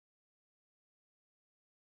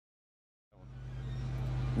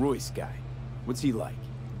Royce guy. What's he like?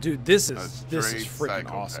 Dude, this is freaking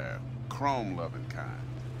psychopath, awesome. Chrome-loving kind.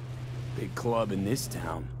 Big club in this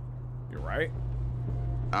town. You're right.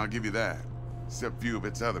 I'll give you that. Except few of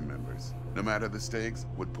its other members, no matter the stakes,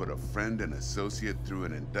 would put a friend and associate through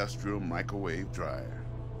an industrial microwave dryer.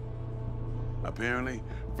 Apparently,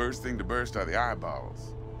 first thing to burst are the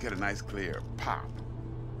eyeballs. Get a nice clear pop.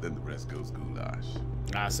 Then the rest goes goulash.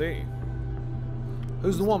 I see.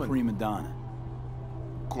 Who's the woman? Prima donna.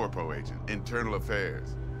 Corpo agent, internal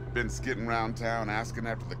affairs. Been skidding around town asking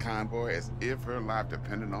after the convoy as if her life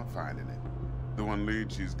depended on finding it. The one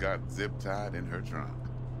lead she's got zip-tied in her trunk.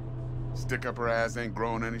 Stick up her ass ain't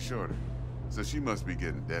growing any shorter, so she must be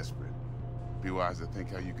getting desperate. Be wise to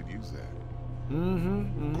think how you could use that.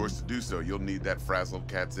 Of course, to do so, you'll need that frazzled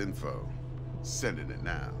cat's info. Sending it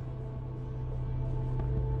now.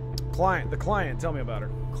 The client, tell me about her.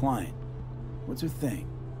 Client. What's her thing?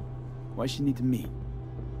 Why she need to meet?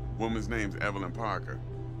 Woman's name's Evelyn Parker.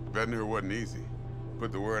 Vetting her wasn't easy.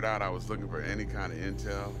 Put the word out I was looking for any kind of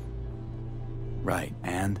intel. Right,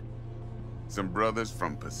 and? Some brothers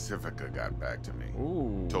from Pacifica got back to me.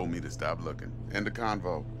 Ooh. Told me to stop looking. End the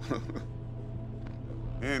convo.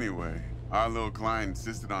 Anyway, our little client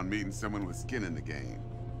insisted on meeting someone with skin in the game.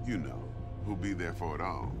 You know, who'll be there for it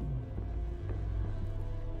all.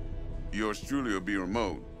 Yours truly will be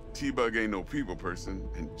remote. T-Bug ain't no people person,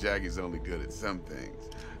 and Jaggy's only good at some things.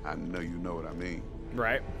 I know you know what I mean.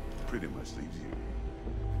 Right. Pretty much leaves you.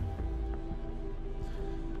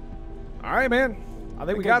 All right, man. I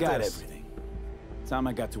think we got this. Everything. Time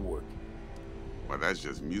I got to work. Well, that's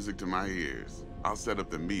just music to my ears. I'll set up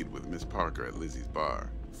the meet with Miss Parker at Lizzie's bar.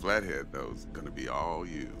 Flathead, though's gonna be all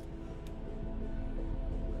you.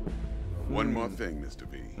 One more thing, Mr.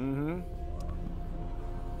 B.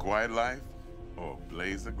 Quiet life or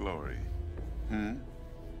blaze of glory?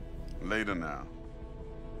 Later now.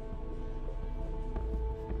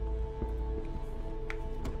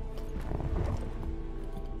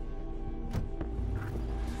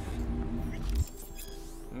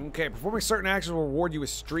 Okay, performing certain actions will reward you with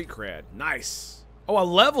street cred. Nice. Oh, a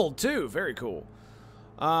level too. Very cool.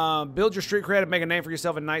 Build your street cred and make a name for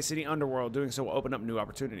yourself in Night City Underworld. Doing so will open up new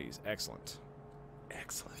opportunities. Excellent.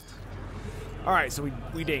 Excellent. All right, so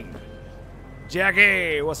we ding.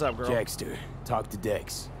 Jackie, what's up, girl? Jackster, talk to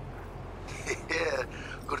Dex. Yeah,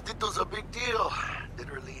 Gordito's a big deal.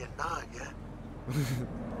 Literally a nine, yeah?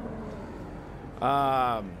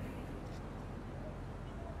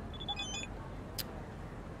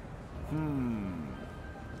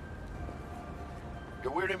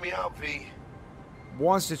 You're weirding me out, V.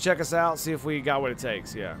 Wants to check us out, see if we got what it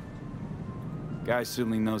takes, yeah. Guy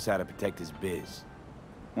certainly knows how to protect his biz.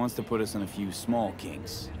 Wants to put us on a few small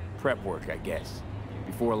kinks. Prep work, I guess.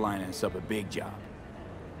 Before lining us up a big job.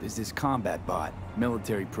 There's this combat bot,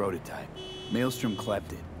 military prototype. Maelstrom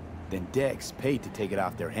clept it. Then Dex paid to take it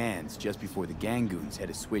off their hands just before the Gangoons had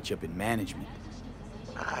a switch up in management.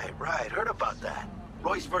 Right. Heard about that.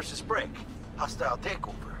 Royce versus Brick. Hostile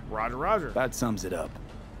takeover. Roger, roger. That sums it up.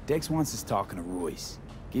 Dex wants us talking to Royce.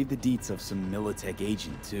 Gave the deets of some Militech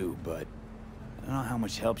agent too, but I don't know how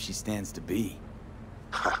much help she stands to be.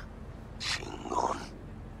 Chingon.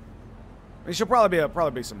 I mean, she'll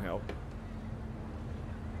probably be some help.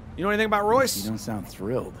 You know anything about Royce? You don't sound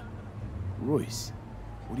thrilled. Royce,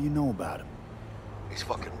 what do you know about him? He's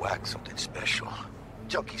fucking whack, something special.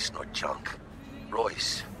 Junkies snort junk.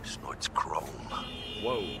 Royce snorts chrome.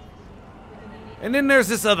 Whoa. And then there's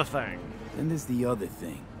this other thing. Then there's the other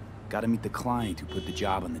thing. Gotta meet the client who put the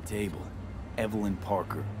job on the table. Evelyn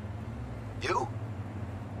Parker. You?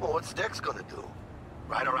 Well, what's Dex gonna do?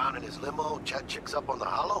 Ride around in his limo, chat chicks up on the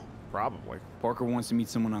hollow? Probably. Parker wants to meet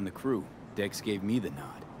someone on the crew. Dex gave me the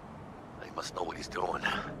nod. He must know what he's doing.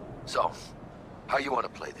 So, how you want to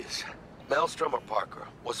play this? Maelstrom or Parker?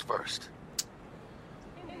 What's first?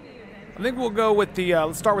 I think we'll go with the,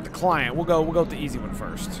 let's start with the client. We'll go with the easy one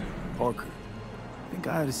first. Parker. I think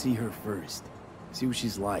I ought to see her first. See what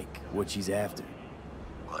she's like, what she's after.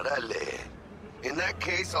 Orale. In that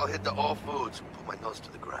case, I'll hit the all foods, put my nose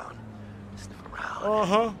to the ground. Sniff around.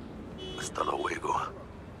 Uh-huh. Hasta luego.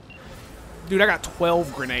 Dude, I got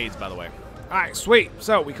 12 grenades, by the way. All right, sweet.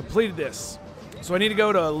 So, we completed this. So, I need to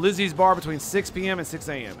go to Lizzie's bar between 6 p.m. and 6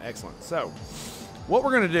 a.m. Excellent. So, what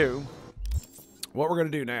we're going to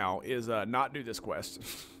do now is not do this quest.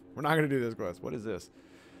 We're not going to do this quest. What is this?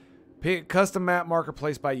 Pick custom map marker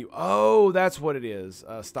placed by you. Oh, that's what it is.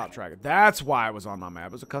 Stop tracker. That's why it was on my map.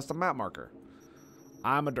 It was a custom map marker.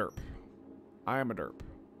 I'm a derp. I am a derp.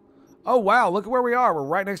 Oh, wow. Look at where we are. We're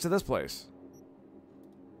right next to this place.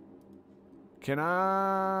 Can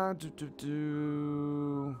I...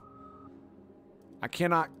 I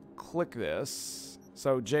cannot click this.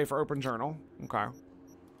 So J for open journal. Okay.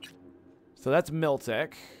 So that's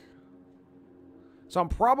Miltech. So I'm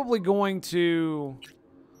probably going to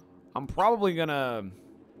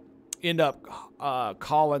end up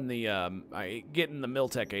calling the getting the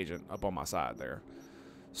Miltech agent up on my side there.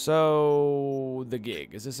 So the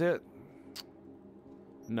gig, is this it?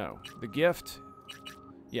 No. The gift?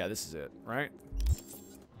 Yeah, this is it, right?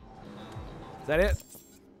 Is that it?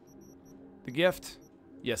 The gift?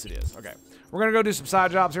 Yes, it is. Okay. We're going to go do some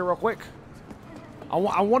side jobs here real quick. I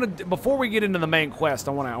want to, before we get into the main quest,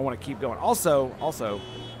 I want to keep going. Also,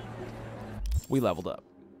 we leveled up.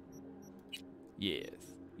 Yes.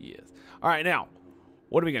 All right, now,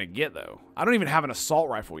 what are we going to get, though? I don't even have an assault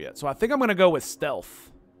rifle yet, so I think I'm going to go with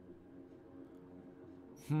stealth.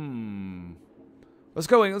 Let's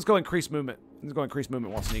go increase movement. Let's go increase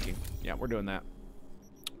movement while sneaking. Yeah, we're doing that.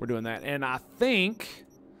 And I think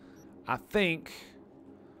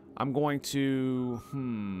I'm going to,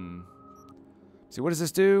 see, what does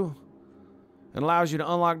this do? It allows you to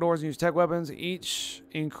unlock doors and use tech weapons. Each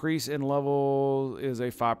increase in level is a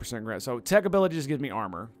 5% grant. So tech ability just gives me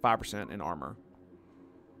armor, 5% in armor.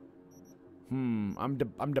 I'm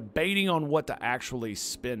debating on what to actually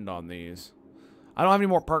spend on these. I don't have any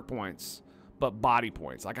more perk points, but body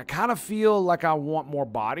points. Like, I kind of feel like I want more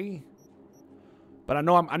body, but I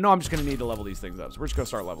know I'm just gonna need to level these things up. So we're just gonna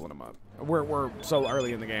start leveling them up. We're so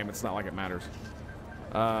early in the game, it's not like it matters.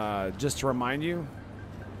 Just to remind you,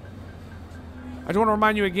 I just want to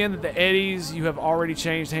remind you again that the eddies, you have already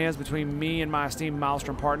changed hands between me and my esteemed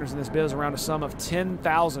Maelstrom partners in this biz around a sum of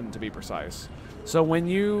 10,000 to be precise. So when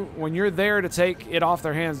you're there to take it off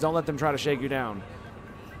their hands, don't let them try to shake you down,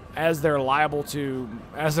 as they're liable to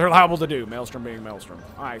do. Maelstrom being Maelstrom.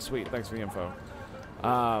 All right, sweet. Thanks for the info.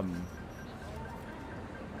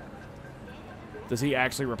 Does he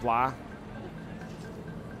actually reply?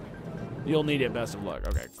 You'll need it. Best of luck.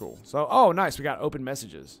 Okay, cool. So, oh, nice. We got open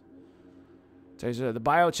messages. The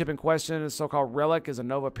biochip in question is so-called Relic, is a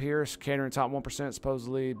Nova Pierce, catering top 1%,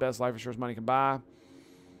 supposedly best life insurance money can buy.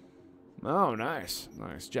 Oh, nice.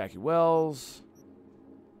 Nice. Jackie Wells.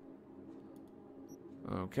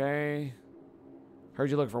 Okay. Heard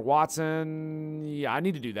you looking for Watson. Yeah, I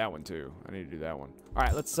need to do that one too. All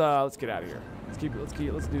right, let's get out of here. Let's do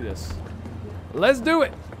this. Let's do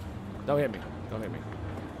it. Don't hit me.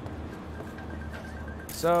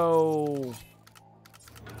 So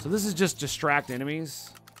this is just distract enemies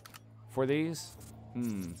for these.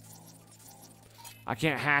 I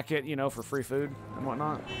can't hack it, for free food and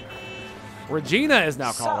whatnot. Regina is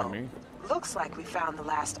now calling me. Looks like we found the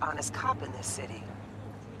last honest cop in this city.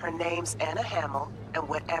 Her name's Anna Hamill, and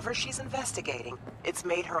whatever she's investigating, it's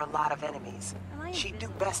made her a lot of enemies. She'd do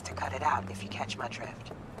best to cut it out if you catch my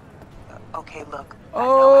drift. Okay, look. I know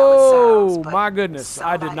how it sounds, but my goodness.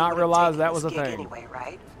 I did not realize that was a thing. Anyway,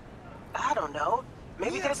 right? I don't know.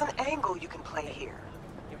 Maybe there's an angle you can play here.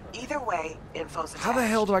 Either way, info's attached. How the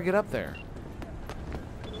hell do I get up there?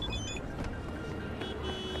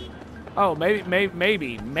 Oh, maybe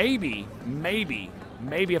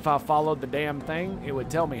if I followed the damn thing, it would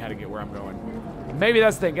tell me how to get where I'm going. Maybe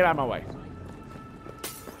that's the thing. Get out of my way.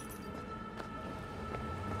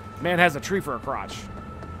 Man has a tree for a crotch.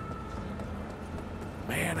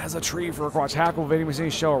 Hack will video machine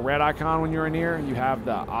show a red icon when you're in here. You have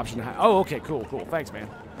the option to hack. Oh, okay, cool. Thanks, man.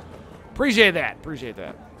 Appreciate that.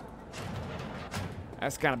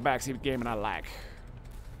 That's the kind of backseat gaming I like.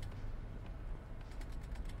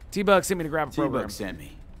 T-Bug sent me to grab a program. T-Bug sent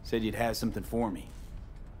me. Said you'd have something for me.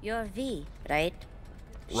 You're V, right?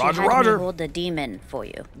 Roger, she had Roger. Me hold the demon for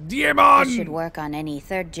you. Demon! It should work on any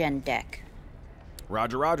 3rd gen deck.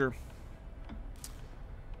 Roger.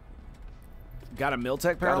 Got a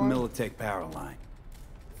Miltech power line? Got a Militech power line.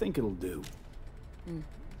 Think it'll do.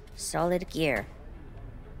 Solid gear.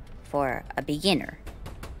 For a beginner.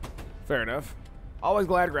 Fair enough. Always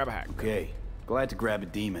glad to grab a hack. Okay. Glad to grab a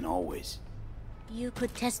demon, always. You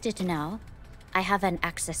could test it now. I have an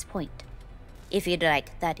access point. If you'd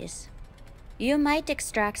like, that is. You might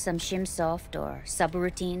extract some shimsoft or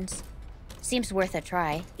subroutines. Seems worth a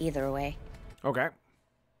try, either way. Okay.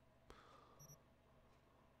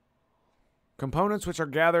 Components which are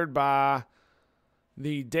gathered by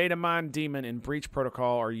the data mine demon in Breach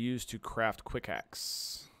Protocol are used to craft quick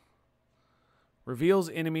hacks. Reveals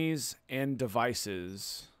enemies and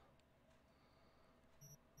devices.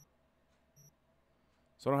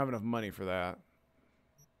 So I don't have enough money for that.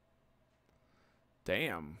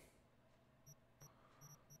 Damn.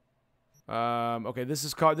 Okay,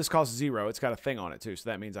 this costs 0. It's got a thing on it too,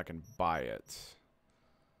 so that means I can buy it.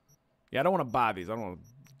 Yeah, I don't want to buy these. I don't want to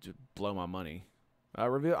just blow my money.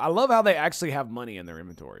 Reveal. I love how they actually have money in their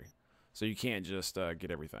inventory, so you can't just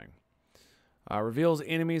get everything. Reveals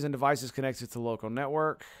enemies and devices connected to the local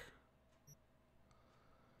network.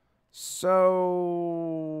 So,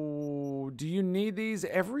 do you need these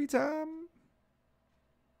every time?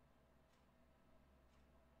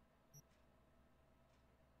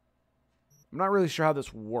 I'm not really sure how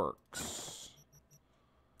this works.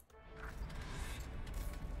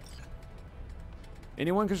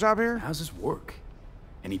 Anyone can shop here? How's this work?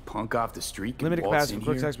 Any punk off the street can Limited waltz capacity in for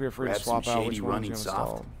quick here, text. We are free to grab swap some out which shady ones running you soft.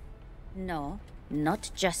 install. No,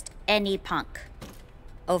 not just any punk.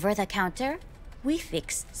 Over the counter, we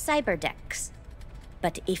fix cyber decks.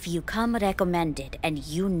 But if you come recommended and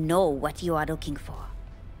you know what you are looking for,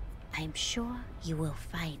 I'm sure you will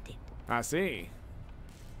find it. I see.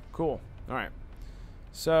 Cool. All right.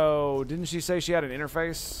 So, didn't she say she had an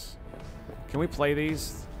interface? Can we play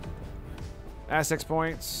these? Access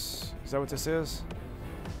points. Is that what this is?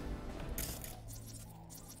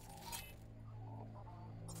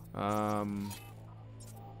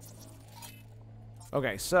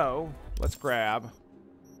 Okay, so let's grab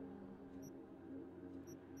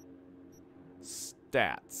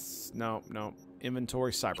stats. No.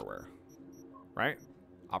 Inventory, cyberware. Right?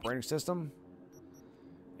 Operating system.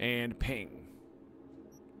 And ping.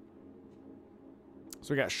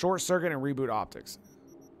 So we got short circuit and reboot optics.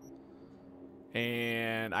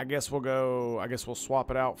 And I guess we'll swap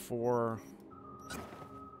it out for...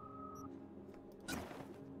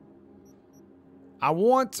 I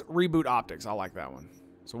want reboot optics. I like that one.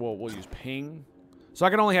 So we'll use ping. So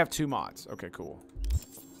I can only have 2 mods. Okay, cool.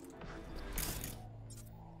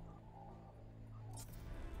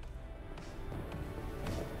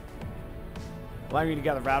 Allowing you to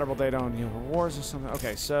gather valuable data on your rewards or something.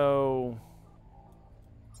 Okay, so...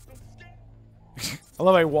 I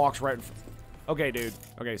love how he walks right in front. Okay, dude.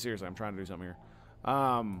 Okay, seriously, I'm trying to do something here.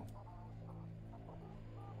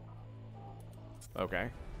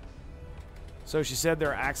 Okay. So she said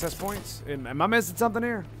there are access points. Am I missing something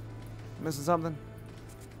here? Missing something?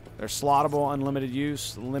 They're slottable, unlimited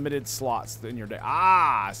use, limited slots in your day.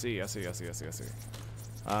 Ah, I see.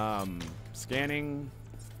 Scanning.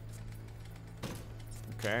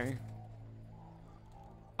 Okay.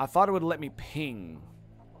 I thought it would let me ping.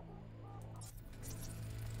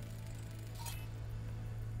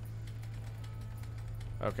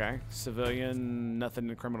 Okay. Civilian, nothing in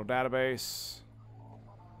the criminal database.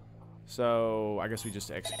 So, I guess we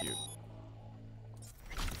just execute.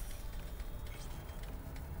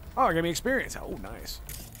 Oh, it gave me experience. Oh, nice.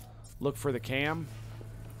 Look for the cam.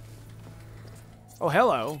 Oh,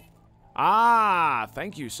 hello. Ah,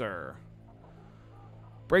 thank you, sir.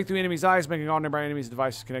 Break through enemies' eyes, making all nearby enemies'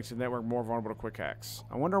 devices connected to the network more vulnerable to quick hacks.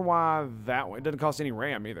 I wonder why that one. It doesn't cost any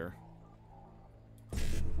RAM either.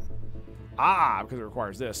 Ah, because it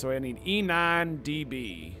requires this. So I need E9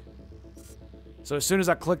 DB. So as soon as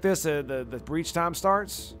I click this, the breach time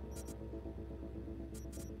starts.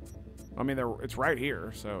 I mean, it's right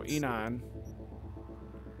here. So E9.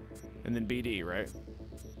 And then BD, right?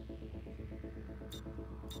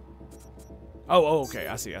 Oh, okay.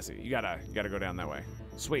 I see. You gotta go down that way.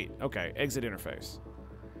 Sweet. Okay. Exit interface.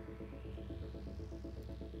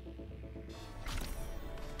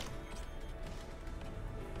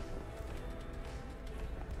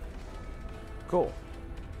 Cool.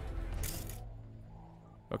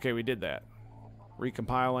 Okay, we did that.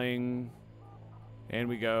 Recompiling. And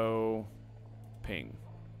we go ping.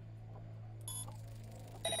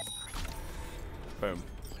 Boom.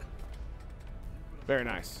 Very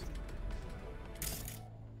nice.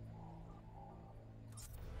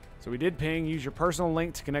 So we did ping. Use your personal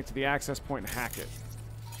link to connect to the access point and hack it.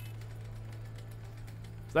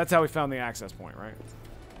 So that's how we found the access point, right?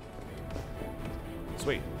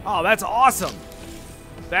 Sweet. Oh, that's awesome.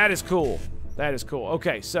 That is cool. That is cool.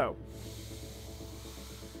 Okay, so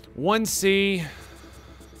 1C,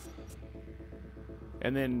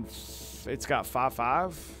 and then it's got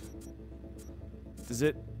 5.5. Does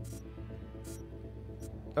it?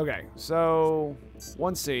 Okay, so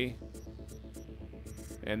 1C,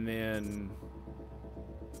 and then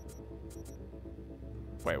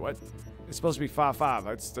wait, what? It's supposed to be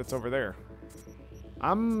 5.5. That's over there.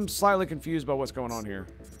 I'm slightly confused by what's going on here.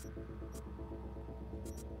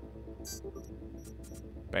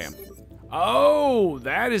 Bam. Oh,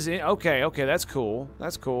 that is it. Okay, that's cool.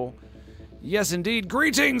 That's cool. Yes, indeed.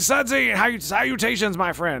 Greetings, Sudsy. Salutations,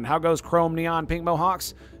 my friend. How goes Chrome Neon Pink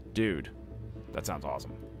Mohawks? Dude, that sounds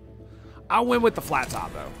awesome. I went with the flat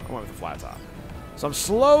top, though. So I'm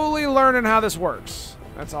slowly learning how this works.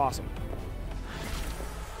 That's awesome.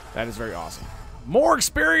 That is very awesome. More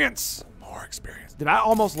experience. More experience. Did I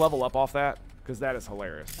almost level up off that? because that is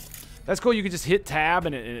hilarious. That's cool. You can just hit tab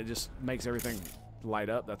and it just makes everything light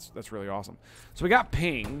up. That's really awesome. So we got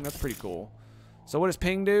ping. That's pretty cool. So what does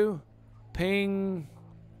ping do? Ping.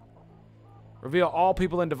 Reveal all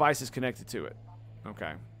people and devices connected to it.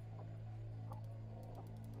 Okay.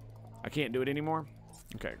 I can't do it anymore?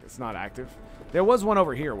 Okay, it's not active. There was one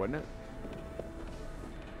over here, wasn't it?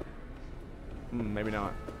 Maybe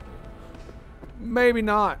not. Maybe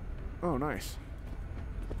not. Oh, nice.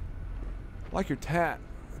 Like your tat.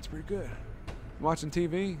 That's pretty good. Watching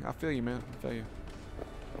TV? I feel you, man. I feel you.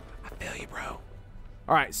 I feel you, bro.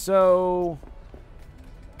 All right, so...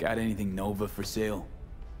 Got anything Nova for sale?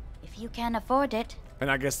 If you can afford it.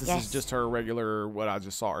 And I guess this is just her regular, what I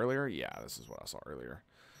just saw earlier? Yeah, this is what I saw earlier.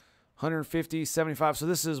 150, 75. So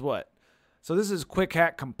this is what? So this is quick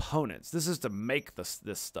hack components. This is to make this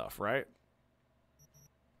stuff, right?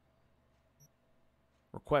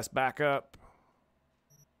 Request backup.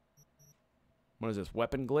 What is this?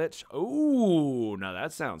 Weapon glitch? Ooh, now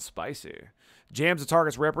that sounds spicy. Jams the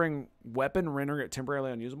target's weapon, rendering it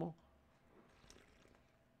temporarily unusable.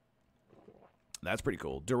 That's pretty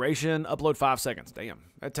cool. Duration, upload 5 seconds. Damn,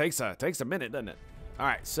 that takes a minute, doesn't it? All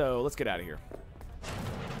right, so let's get out of here.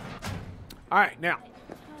 All right, now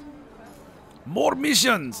more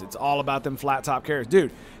missions. It's all about them flat top carriers,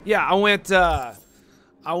 dude. Yeah, I went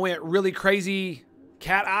really crazy.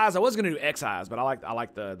 Cat eyes. I was gonna do X eyes, but I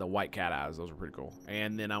like the white cat eyes. Those are pretty cool.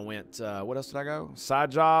 And then I went. What else did I go? Side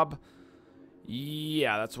job.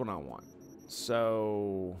 Yeah, that's what I want.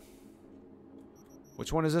 So,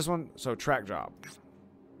 which one is this one? So track job.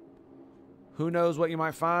 Who knows what you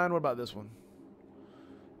might find? What about this one?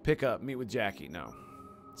 Pick up. Meet with Jackie. No.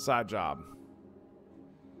 Side job.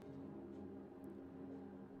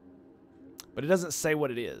 But it doesn't say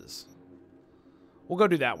what it is. We'll go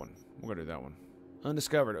do that one. We'll go do that one.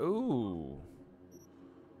 Undiscovered. Ooh.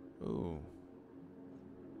 Ooh.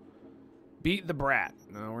 Beat the brat.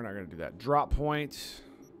 No, we're not going to do that. Drop point.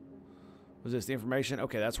 Was this the information?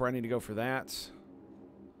 Okay, that's where I need to go for that.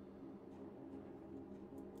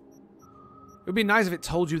 It would be nice if it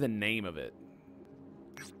told you the name of it.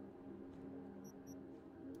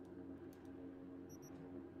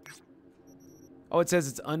 Oh, it says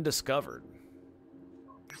it's undiscovered.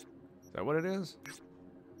 Is that what it is?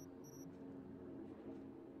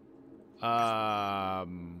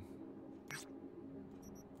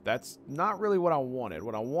 That's not really what I wanted.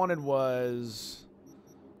 What I wanted was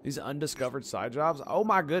these undiscovered side jobs. Oh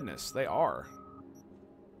my goodness, they are.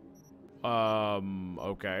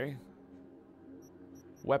 Okay.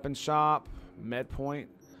 Weapon shop, med point.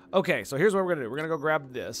 Okay, so here's what we're gonna do. We're gonna go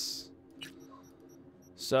grab this.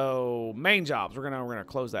 So main jobs. We're gonna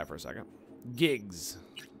close that for a second. Gigs.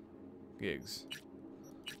 Gigs.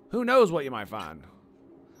 Who knows what you might find?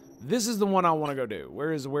 This is the one I want to go do.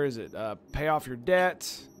 Where is it? Pay off your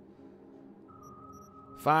debt.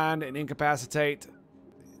 Find and incapacitate.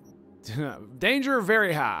 Danger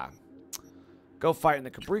very high. Go fight in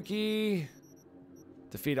the Kabuki.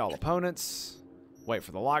 Defeat all opponents. Wait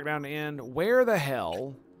for the lockdown to end. Where the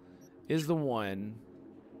hell is the one?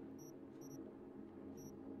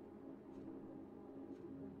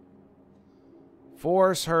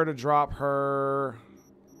 Force her to drop her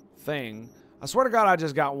thing. I swear to God, I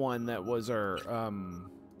just got one that was her,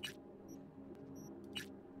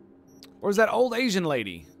 or was that old Asian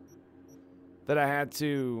lady that I had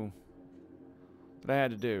to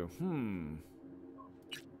do?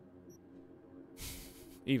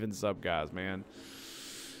 Even sub guys, man.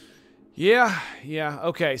 Yeah,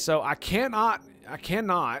 okay, so I cannot,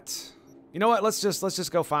 you know what, let's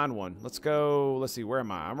just go find one. Let's see, where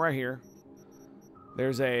am I? I'm right here.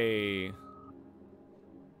 There's a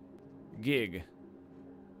gig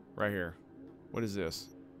right here. What is this?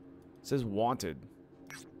 It says wanted.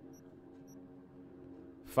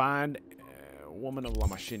 Find woman of La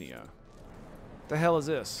Machinia. What the hell is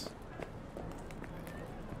this?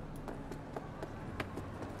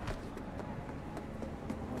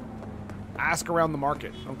 Ask around the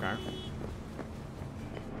market. Okay.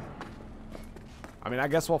 I mean, I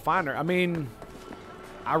guess we'll find her. I mean,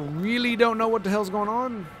 I really don't know what the hell's going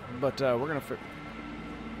on, but we're gonna.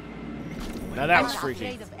 Now that was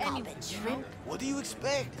freaky. What do you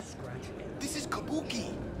expect? This is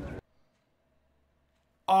Kabuki.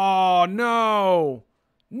 Oh no!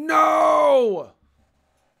 No!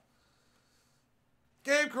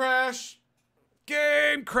 Game crash!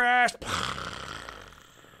 Game crash!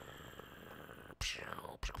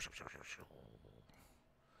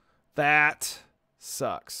 That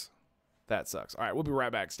sucks. That sucks. All right, we'll be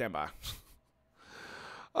right back. Stand by.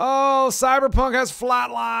 Oh, Cyberpunk has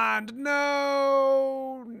flatlined.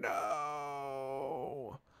 No.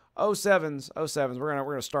 07s. We're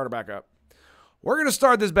gonna start it back up. We're gonna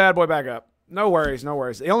start this bad boy back up. No worries, no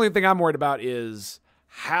worries. The only thing I'm worried about is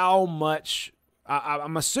how much.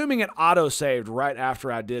 I'm assuming it auto-saved right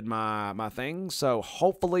after I did my thing, so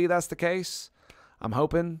hopefully that's the case. I'm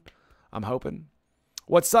hoping.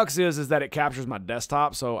 What sucks is that it captures my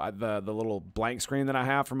desktop, so the little blank screen that I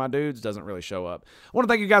have for my dudes doesn't really show up. I want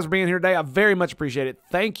to thank you guys for being here today. I very much appreciate it.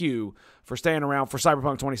 Thank you for staying around for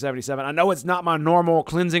Cyberpunk 2077. I know it's not my normal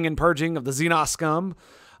cleansing and purging of the Xenos scum,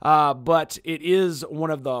 but it is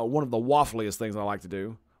one of the waffliest things I like to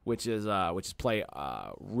do, which is play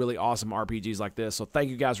really awesome RPGs like this. So thank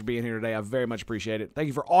you guys for being here today. I very much appreciate it. Thank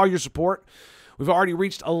you for all your support. We've already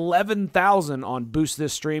reached 11,000 on Boost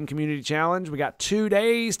This Stream Community Challenge. We got 2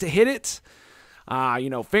 days to hit it.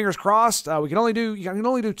 Fingers crossed. You can only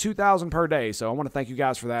do 2,000 per day. So I want to thank you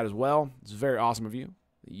guys for that as well. It's very awesome of you.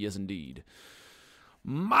 Yes, indeed.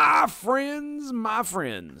 My friends.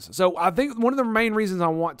 So I think one of the main reasons I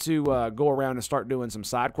want to go around and start doing some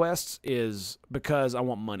side quests is because I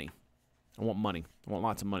want money. I want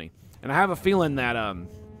lots of money. And I have a feeling that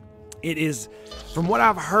it is, from what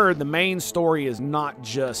I've heard, the main story is not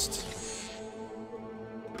just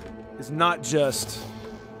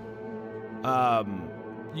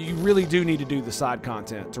you really do need to do the side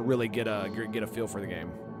content to really get a feel for the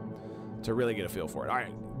game. To really get a feel for it. All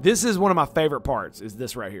right. This is one of my favorite parts, is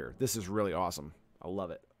this right here. This is really awesome. I love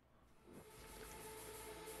it.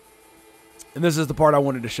 And this is the part I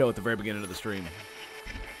wanted to show at the very beginning of the stream.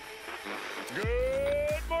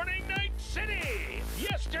 Good morning, Night City!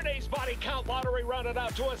 Yesterday's body count lottery rounded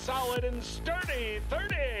out to a solid and sturdy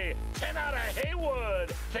 30. 10 out of Haywood,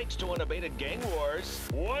 thanks to unabated gang wars.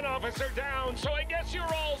 One officer down, so I guess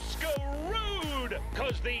you're all screwed,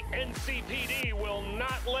 because the NCPD will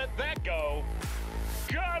not let that go.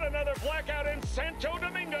 Got another blackout in Santo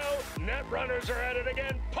Domingo. Net runners are at it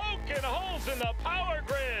again, poking holes in the power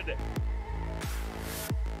grid.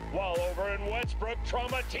 While over in Westbrook,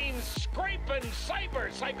 trauma teams scraping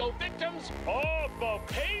cyber psycho victims off the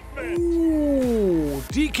pavement. Ooh,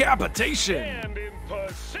 decapitation. And in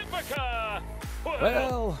Pacifica,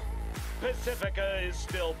 well, Pacifica is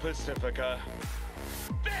still Pacifica.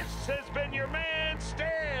 This has been your man,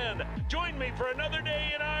 Stan. Join me for another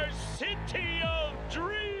day in our city of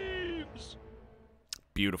dreams.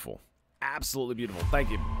 Beautiful. Absolutely beautiful. Thank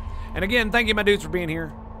you. And again, thank you, my dudes, for being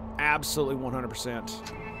here. Absolutely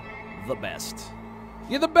 100% the best.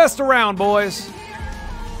 You're the best around, boys.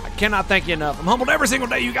 I cannot thank you enough. I'm humbled every single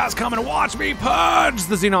day you guys come and watch me purge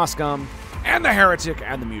the Xenos scum and the heretic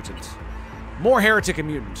and the mutant. More heretic and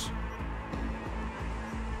mutant.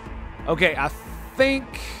 Okay, I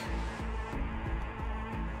think...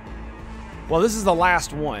 Well, this is the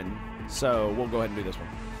last one, so we'll go ahead and do this one.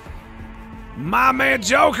 My man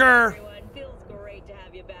Joker! Feels great to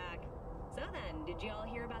have you back. So then, did you all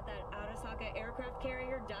hear about that Arasaka aircraft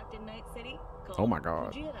carrier docked in Night City? Oh my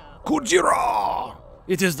god. Kujira!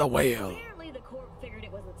 It is the whale. Apparently the Corp figured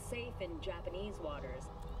it wasn't safe in Japanese waters.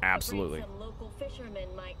 Absolutely. Some local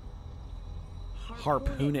fishermen might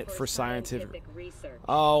harpoon it for scientific research.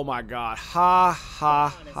 Oh my god. Ha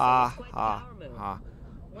ha ha ha ha.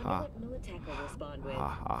 Wonder what Militech will respond with.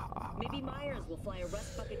 Maybe Myers will fly a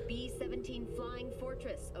Rust Bucket B-17 Flying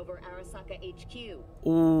Fortress over Arasaka HQ.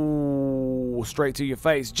 Ooh, straight to your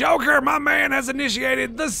face. Joker, my man has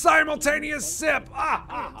initiated the simultaneous sip.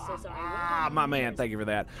 My man, thank you for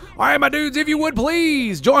that. All right, my dudes, if you would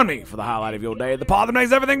please join me for the highlight of your day. The part that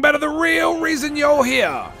makes everything better, the real reason you're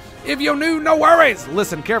here. If you're new, no worries.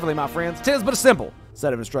 Listen carefully, my friends. 'Tis but a simple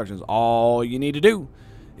set of instructions. All you need to do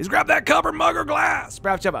is grab that cup or mug or glass.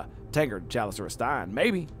 Perhaps you have a tankard, chalice, or a stein.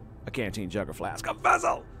 Maybe a canteen, jug, or flask. A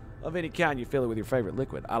vessel of any kind. You fill it with your favorite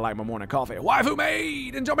liquid. I like my morning coffee. Waifu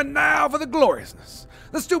made. And jumping now for the gloriousness,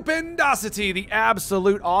 the stupendosity, the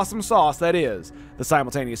absolute awesome sauce that is the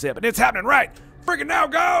simultaneous sip. And it's happening right freaking now.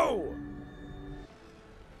 Go!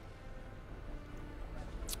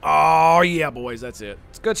 Oh, yeah, boys. That's it.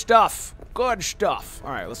 It's good stuff. Good stuff. All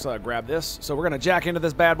right, let's grab this. So we're going to jack into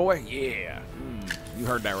this bad boy. Yeah. You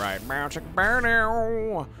heard that right.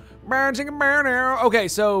 Okay,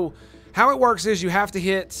 so how it works is you have to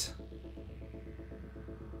hit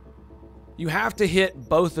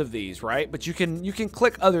both of these, right? But you can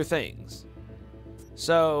click other things.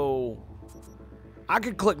 So I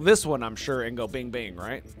could click this one, I'm sure, and go bing bing,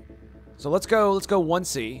 right? So let's go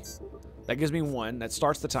 1C. That gives me 1. That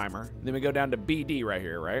starts the timer. Then we go down to BD right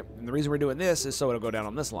here, right? And the reason we're doing this is so it'll go down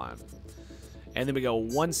on this line. And then we go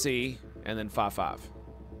 1C and then 5-5.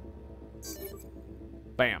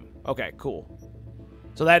 Bam. Okay, cool.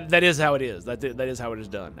 So that is how it is. That is how it is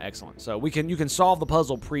done. Excellent. So you can solve the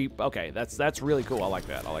puzzle okay, that's really cool. I like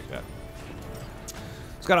that. I like that.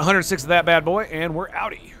 It's got 106 of that bad boy, and we're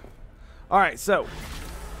outie. All right, so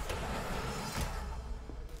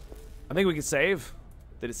I think we can save.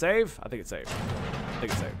 Did it save? I think it saved. I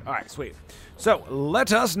think it saved. All right, sweet. So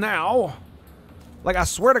let us now, like, I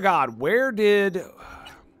swear to God, where did,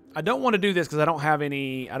 I don't want to do this because I don't have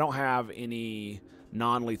any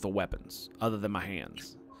non-lethal weapons other than my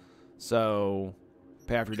hands. So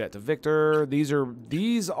pay off your debt to Victor. These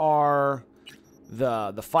are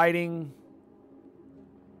the fighting.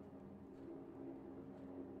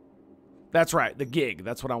 That's right, the gig.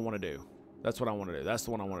 That's what I want to do. That's what I want to do. That's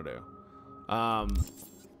the one I want to do.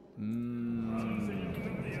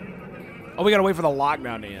 Oh, we gotta wait for the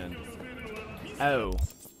lockdown to end.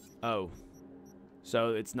 Oh.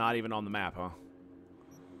 So it's not even on the map, huh?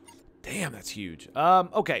 Damn, that's huge.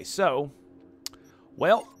 Okay, so,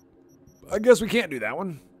 well, I guess we can't do that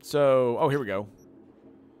one. So, oh, here we go.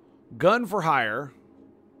 Gun for hire.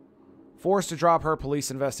 Forced to drop her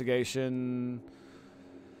police investigation.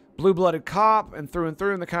 Blue-blooded cop and through,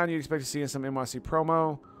 and the kind you'd expect to see in some NYC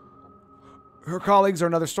promo. Her colleagues are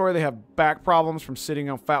another story. They have back problems from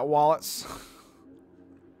sitting on fat wallets.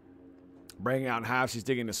 Breaking out in half, she's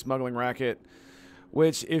digging a smuggling racket,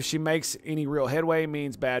 which, if she makes any real headway,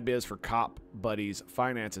 means bad biz for cop buddies'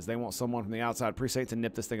 finances. They want someone from the outside precinct to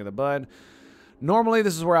nip this thing in the bud. Normally,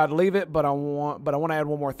 this is where I'd leave it, but I want to add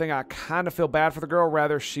one more thing. I kind of feel bad for the girl.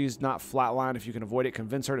 Rather, she's not flatlined. If you can avoid it,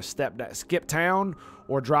 convince her to skip town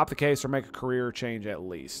or drop the case or make a career change at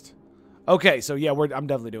least. Okay, so yeah, I'm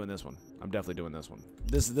definitely doing this one. I'm definitely doing this one.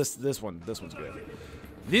 This one's good.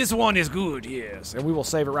 This one is good, yes. And we will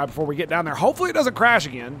save it right before we get down there. Hopefully it doesn't crash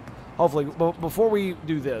again. Hopefully. But before we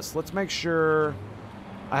do this, let's make sure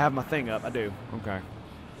I have my thing up. I do. Okay.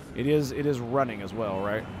 It is running as well,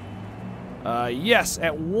 right? Yes,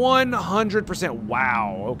 at 100%.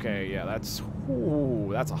 Wow. Okay, yeah, that's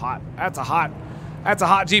a hot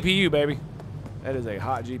GPU, baby. That is a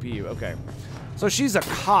hot GPU. Okay. So she's a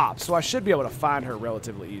cop, so I should be able to find her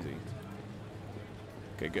relatively easy.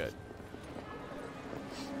 Okay, good.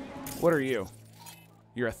 What are you?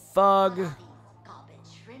 You're a thug.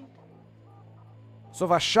 So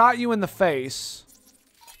if I shot you in the face,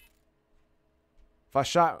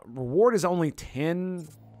 reward is only 10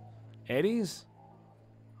 eddies?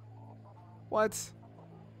 What?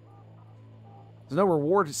 There's no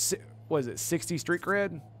reward. What is it, 60 street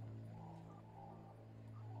cred?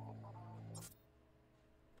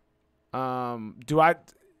 Do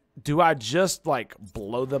I just, like,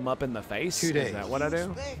 blow them up in the face? 2 days. Is that what I do?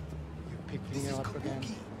 You picked me up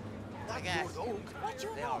again. What you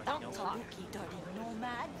know about Kabuki, dirty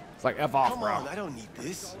nomad? It's like F off, Come bro. on, I don't need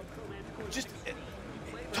this. Just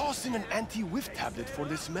toss in an anti-whiff tablet for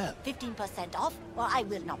the smell. 15% off, or I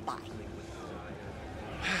will not buy.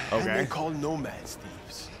 And Okay. they call nomads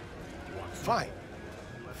thieves. Fine.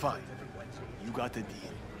 You got the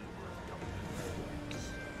deal.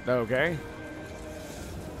 Okay.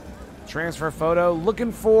 Transfer photo.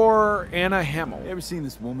 Looking for Anna Hamill. You ever seen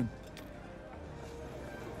this woman?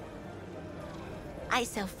 I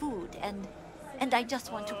sell food, and I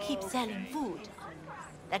just want to keep selling food.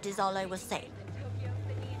 That is all I will say.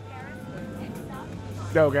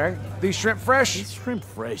 Okay. These shrimp fresh? These shrimp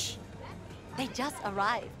fresh. They just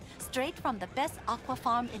arrived, straight from the best aqua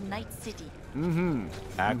farm in Night City. Mm-hmm.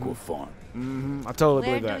 Aqua farm. Mm-hmm. I totally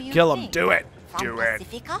Where believe that. do you Kill him. think? Do it. From Do it.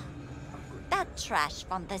 Pacifica? That trash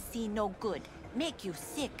from the sea no good. Make you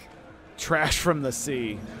sick. Trash from the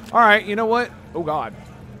sea. All right. You know what? Oh, God.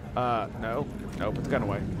 No. No, put the gun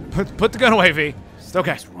away. Put the gun away, V. It's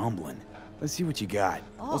okay. It's rumbling. Let's see what you got.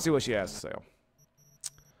 We'll see what she has to sell.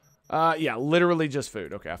 Yeah, literally just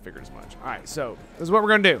food. Okay, I figured as much. All right, so this is what we're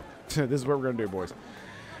going to do. This is what we're going to do, boys.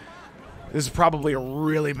 This is probably a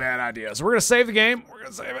really bad idea. So we're going to save the game. We're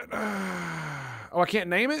going to save it. Oh, I can't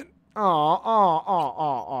name it? Are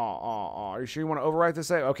you sure you want to overwrite this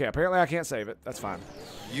save? Okay, apparently I can't save it. That's fine.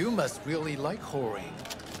 You must really like whoring.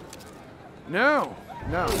 No.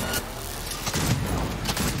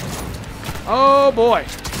 Oh, boy.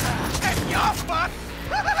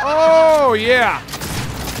 Oh, yeah.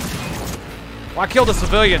 Well, I killed a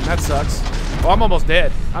civilian. That sucks. Oh, I'm almost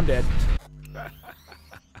dead. I'm dead.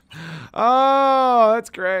 Oh, that's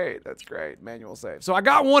great. That's great. Manual save. So I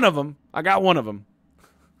got one of them.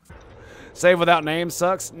 Save without name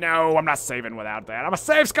sucks? No, I'm not saving without that. I'm a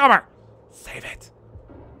save scummer. Save it.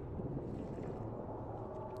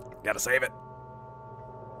 Gotta save it.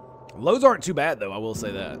 Loads aren't too bad, though. I will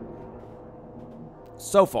say that.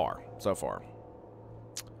 So far.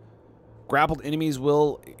 Grappled enemies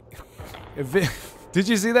will Did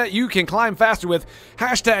you see that? You can climb faster with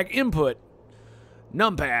 #input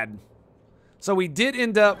numpad. So we did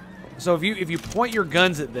end up. So if you point your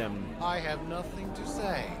guns at them, I have nothing to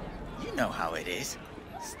say. You know how it is.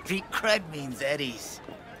 Street cred means eddies.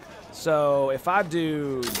 so if I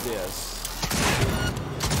do this,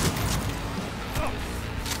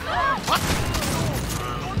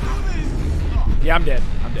 yeah, I'm dead.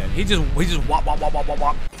 I'm dead. He just wop wop wop wop wop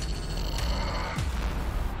wop.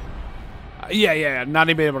 Yeah. Not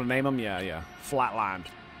even able to name him. Yeah. Flatlined.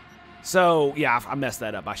 So yeah, I messed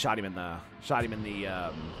that up. I shot him in the. I shot him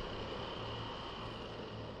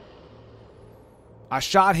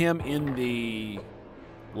in the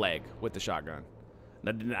leg with the shotgun.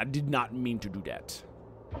 I did not mean to do that.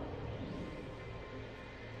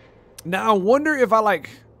 Now I wonder if I like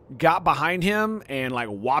got behind him and like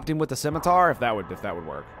whopped him with the scimitar, if that would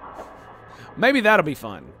work. Maybe that'll be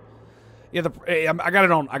fun. Yeah, I got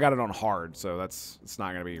it on hard, so it's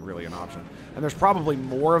not gonna be really an option. And there's probably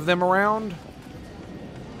more of them around.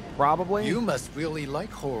 Probably. You must really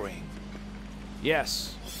like whoring.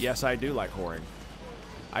 Yes, I do like whoring.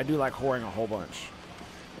 I do like whoring a whole bunch.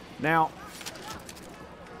 Now,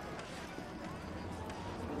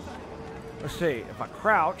 let's see if I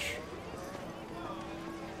crouch.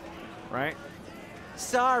 Right?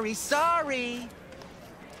 Sorry.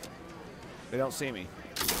 They don't see me.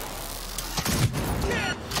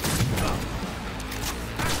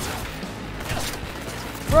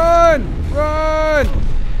 Run!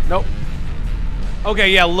 Nope.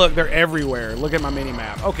 Okay, yeah, look, they're everywhere. Look at my mini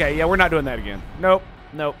map. Okay, yeah, we're not doing that again. Nope.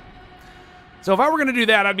 So if I were gonna do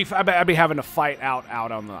that, I'd be having to fight out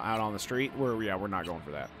on the street. We're not going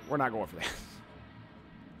for that. We're not going for that.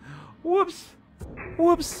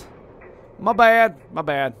 Whoops. My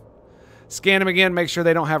bad. Scan them again. Make sure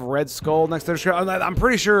they don't have red skull next to their skull. I'm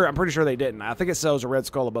pretty sure they didn't. I think it shows a red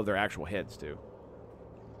skull above their actual heads too.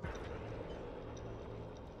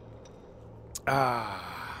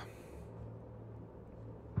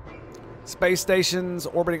 Space stations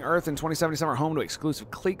orbiting Earth in 2077 are home to exclusive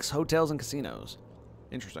cliques, hotels, and casinos.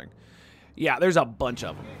 Interesting. Yeah, there's a bunch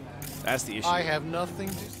of them. That's the issue. I have nothing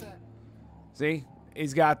to say. See,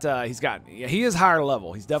 he is higher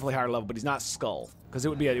level. He's definitely higher level, but he's not skull because it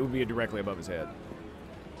would be directly above his head.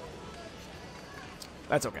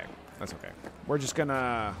 That's okay. We're just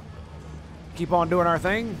gonna keep on doing our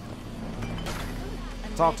thing.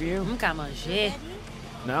 Talk to you.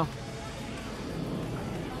 No.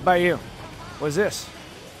 About you. What is this?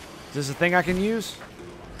 Is this a thing I can use?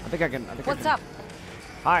 I think I can. What's up?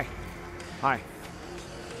 Hi.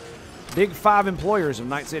 Big 5 employers of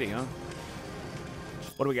Night City, huh?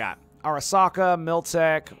 What do we got? Arasaka,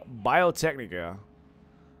 Miltech, Biotechnica,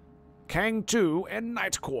 Kang2, and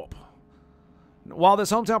Night Corp. While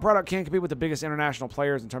this hometown product can't compete with the biggest international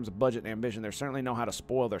players in terms of budget and ambition, they certainly know how to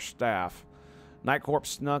spoil their staff. Night Corp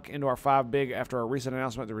snuck into our 5 big after a recent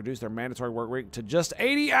announcement to reduce their mandatory work week to just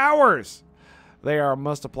 80 hours. They are a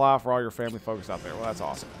must apply for all your family folks out there. Well, that's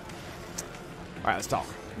awesome. All right, let's talk.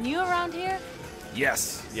 New around here?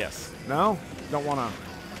 Yes. No? Don't want to.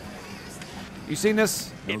 You seen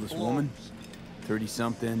this? Know this woman?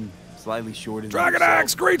 30-something, slightly shorter than Dragon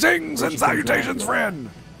Axe, greetings and salutations, friend.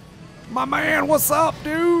 My man, what's up,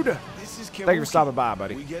 dude? Thank you for stopping by,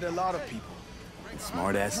 buddy. We get a lot of people.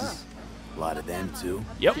 Smart asses. A lot of them, too.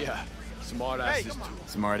 Yep. Yeah, smart asses, too.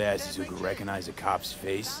 Smart asses who could recognize a cop's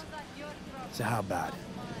face. So how about it?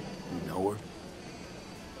 You know her?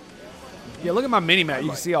 Yeah, look at my mini-map. You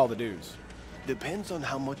can see all the dudes. Depends on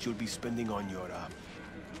how much you'll be spending on your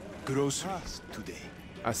groceries today.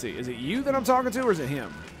 I see. Is it you that I'm talking to, or is it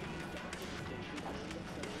him?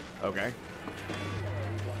 Okay.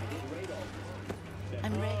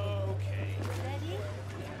 I'm ready.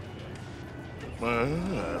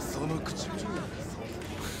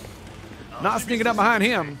 Not sneaking up behind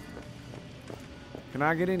him. Can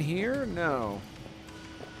I get in here? No.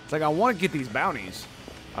 It's like I want to get these bounties.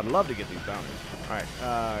 I'd love to get these bounties. All right.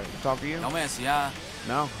 Talk to you. No mercy, yeah.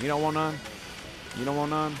 No? You don't want none? You don't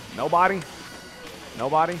want none? Nobody?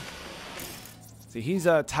 Nobody? See, he's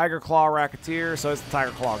a Tiger Claw racketeer, so it's the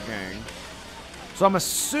Tiger Claw gang. So I'm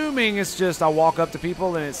assuming it's just I walk up to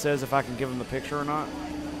people and it says if I can give them the picture or not.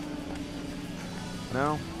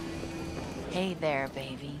 No? Hey there,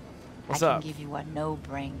 baby. What's I up? can give you what no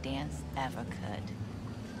brain dance ever could.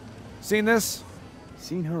 Seen this?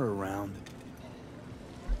 Seen her around.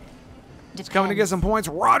 It's coming to get some points.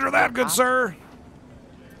 Roger that, good sir.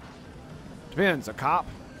 Depends. A cop?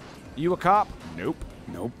 You a cop? Nope.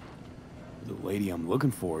 The lady I'm looking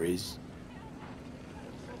for is...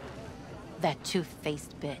 That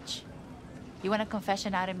tooth-faced bitch. You want a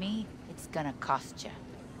confession out of me? It's gonna cost you.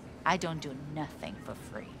 I don't do nothing for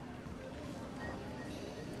free.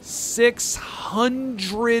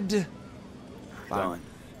 600. Done.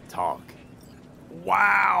 Talk.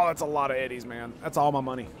 Wow, that's a lot of eddies, man. That's all my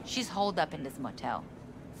money. She's holed up in this motel.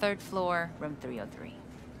 3rd floor, room 303.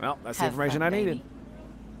 Well, that's the Have information fun, I needed.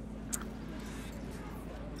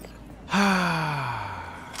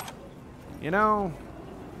 You know.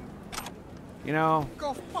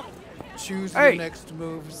 Go fuck. Choose Hey. your next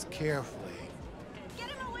moves carefully. Get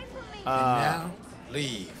him away from me! And now,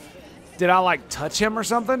 leave. Did I like touch him or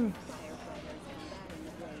something?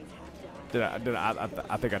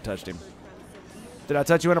 I think I touched him. Did I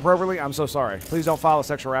touch you inappropriately? I'm so sorry. Please don't file a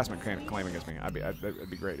sexual harassment claim against me. That'd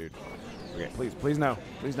be great, dude. Okay, please no.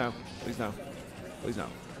 Please no. Please no. Please no.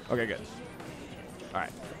 Okay, good. All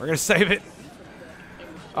right, we're gonna save it.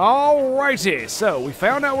 Alrighty, so we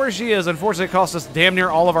found out where she is. Unfortunately, it cost us damn near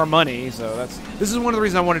all of our money. So this is one of the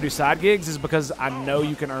reasons I want to do side gigs, is because I know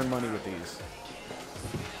you can earn money with these.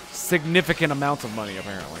 Significant amounts of money,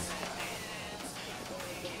 apparently.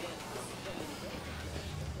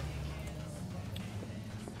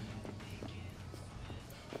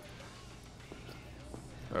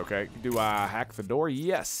 Okay, do I hack the door?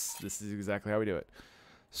 Yes, this is exactly how we do it.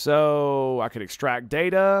 So I could extract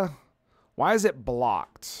data. Why is it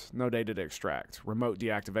blocked? No data to extract. Remote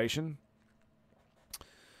deactivation.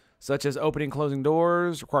 Such as opening, closing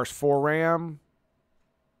doors. Requires 4 RAM.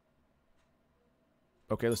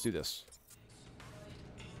 Okay, let's do this.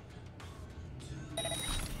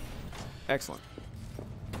 Excellent.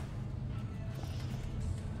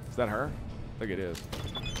 Is that her? I think it is.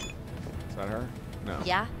 Is that her? No.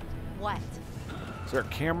 Yeah? What? Is there a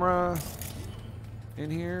camera in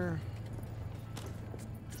here?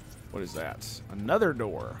 What is that? Another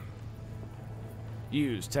door.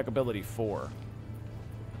 Use tech ability 4.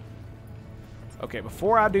 Okay,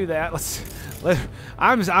 before I do that,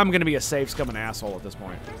 I'm gonna be a safe scumming asshole at this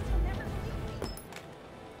point.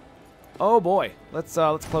 Oh boy, let's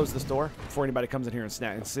close this door before anybody comes in here and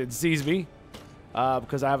sees me,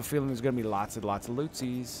 because I have a feeling there's gonna be lots and lots of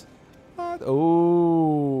lootsies.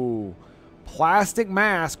 Oh, plastic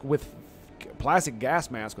gas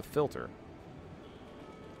mask with filter.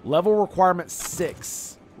 Level requirement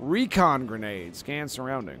 6. Recon grenade. Scan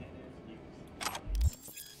surrounding.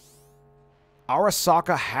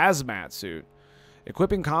 Arasaka hazmat suit.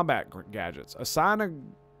 Equipping combat gadgets. Assign a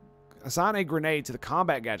grenade to the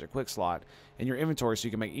combat gadget quick slot in your inventory so you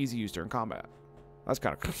can make easy use during combat. That's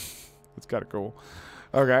kind of that's kind of cool.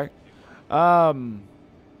 Okay.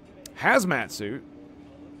 Hazmat suit.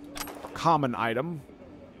 Common item.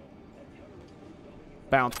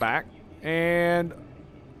 Bounce back. And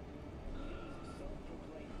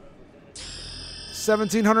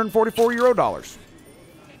 1,744 Euro dollars.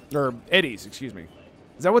 Or eddies, excuse me.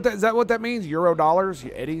 Is that what that means? Euro dollars?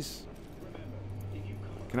 You eddies?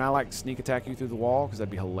 Can I like sneak attack you through the wall? Because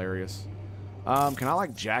that'd be hilarious. Can I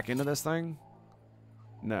like jack into this thing?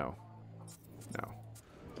 No. No.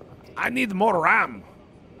 I need more RAM.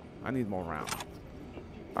 I need more RAM.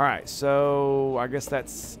 Alright, so I guess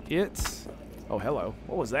that's it. Oh, hello.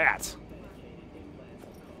 What was that?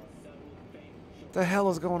 What the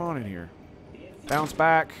hell is going on in here? Bounce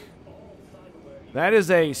back. That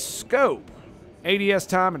is a scope. ADS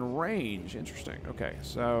time and range. Interesting. Okay,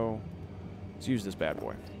 so let's use this bad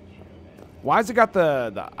boy. Why has it got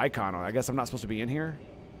the icon on? I guess I'm not supposed to be in here.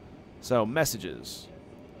 So, messages.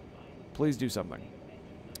 Please do something.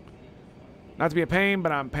 Not to be a pain,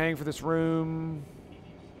 but I'm paying for this room.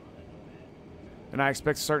 And I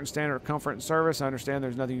expect a certain standard of comfort and service. I understand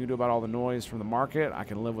there's nothing you can do about all the noise from the market. I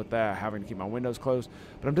can live with that, having to keep my windows closed.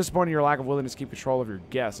 But I'm disappointed in your lack of willingness to keep control of your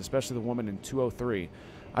guests, especially the woman in 203.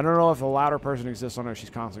 I don't know if a louder person exists on her. She's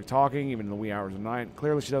constantly talking, even in the wee hours of the night.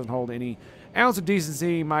 Clearly, she doesn't hold any ounce of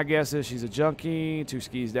decency. My guess is she's a junkie, too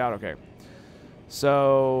skeezed out. Okay.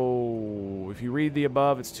 So, if you read the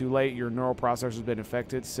above, it's too late. Your neural processor has been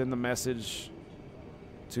infected. Send the message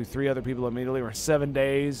to 3 other people immediately, or in 7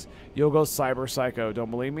 days, you'll go cyber psycho.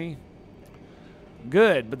 Don't believe me?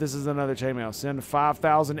 Good, but this is another chainmail. Send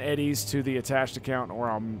 5,000 eddies to the attached account, or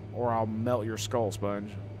I'll melt your skull,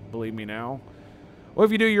 Sponge. Believe me now. Well,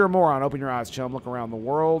 if you do, you're a moron. Open your eyes, chum. Look around the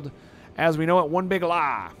world. As we know it, one big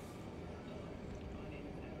lie.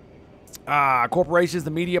 Corporations,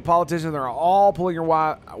 the media, politicians, they're all pulling your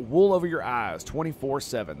wool over your eyes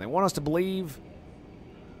 24/7. They want us to believe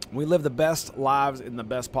we live the best lives in the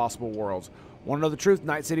best possible worlds. Want to know the truth?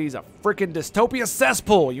 Night City is a freaking dystopia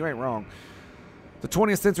cesspool. You ain't wrong. The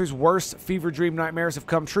 20th century's worst fever dream nightmares have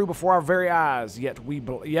come true before our very eyes, yet we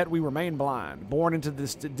remain blind. Born into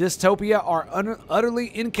this dystopia are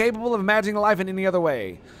utterly incapable of imagining life in any other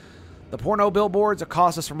way. The porno billboards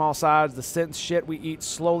accost us from all sides. The sense shit we eat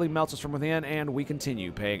slowly melts us from within, and we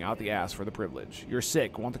continue paying out the ass for the privilege. You're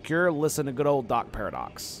sick. Want the cure? Listen to good old Doc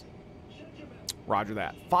Paradox. Roger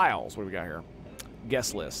that. Files. What do we got here?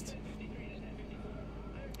 Guest list.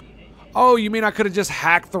 Oh, you mean I could have just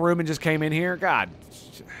hacked the room and just came in here? God.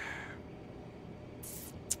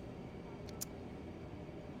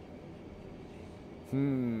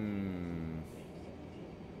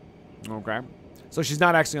 Okay. So she's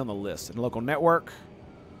not actually on the list. In local network,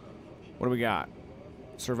 what do we got?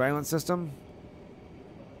 Surveillance system.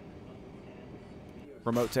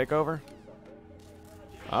 Remote takeover.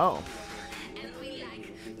 Oh.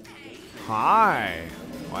 Hi.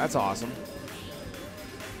 Well, that's awesome.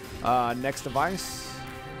 Next device.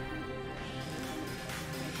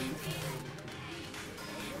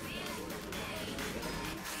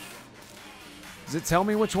 Does it tell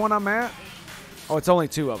me which one I'm at? Oh, it's only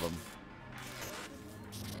 2 of them.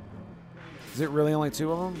 Is it really only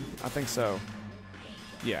 2 of them? I think so.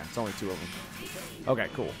 Yeah, it's only 2 of them. Okay,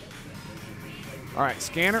 cool. All right,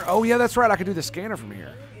 scanner. Oh, yeah, that's right. I could do the scanner from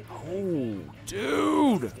here. Oh,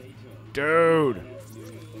 dude. Dude.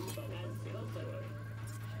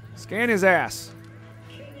 Scan his ass.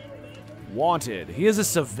 Wanted. He is a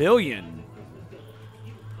civilian.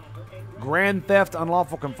 Grand theft,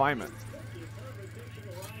 unlawful confinement.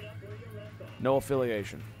 No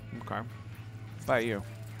affiliation. Okay. What about you?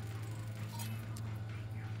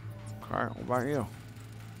 All right, what about you?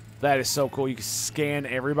 That is so cool. You can scan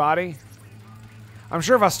everybody. I'm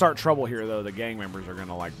sure if I start trouble here, though, the gang members are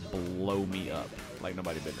gonna like blow me up like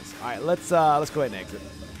nobody business. All right, let's go ahead and exit.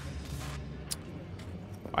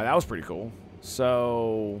 All right, that was pretty cool.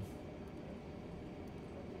 So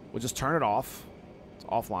we'll just turn it off. It's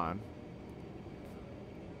offline.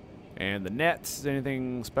 And the nets,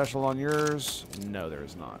 anything special on yours? No, there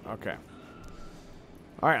is not. Okay.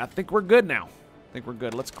 All right, I think we're good now. I think we're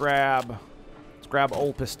good. Let's grab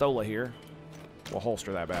old Pistola here. We'll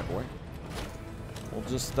holster that bad boy. We'll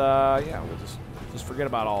just, yeah, we'll just forget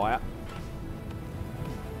about all that.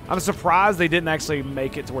 I'm surprised they didn't actually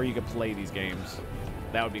make it to where you could play these games.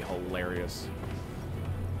 That would be hilarious.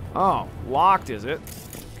 Oh, locked is it?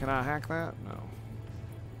 Can I hack that? No.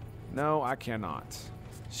 No, I cannot.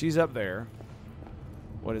 She's up there.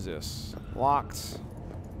 What is this? Locked.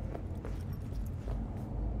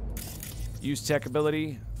 Use tech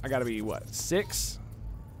ability. I gotta be, what, 6?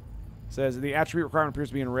 Says the attribute requirement appears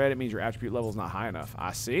to be in red. It means your attribute level is not high enough.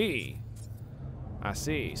 I see. I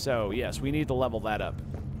see. So, yes, we need to level that up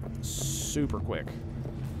super quick.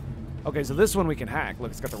 Okay, so this one we can hack. Look,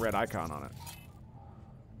 it's got the red icon on it.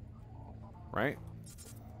 Right?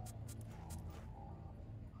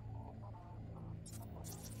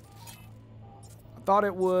 I thought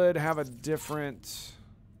it would have a different...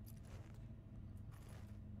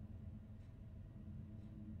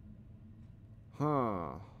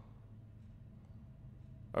 Huh.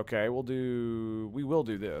 Okay, we will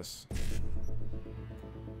do this.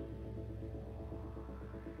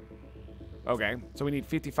 Okay, so we need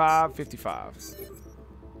 55, 55.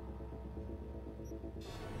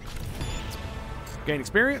 Gain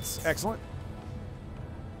experience, excellent.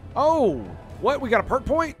 Oh, what? We got a perk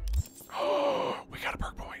point? Oh, we got a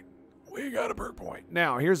perk point. We got a perk point.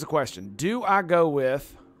 Now, here's the question. Do I go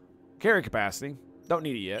with carry capacity? Don't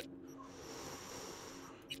need it yet.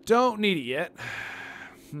 Don't need it yet.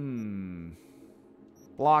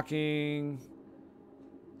 Blocking.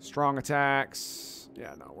 Strong attacks.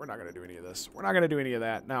 Yeah, no, we're not going to do any of this. We're not going to do any of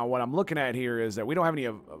that. Now, what I'm looking at here is that we don't have any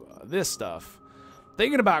of this stuff.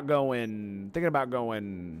 Thinking about going,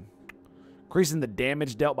 increasing the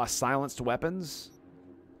damage dealt by silenced weapons.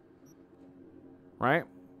 Right?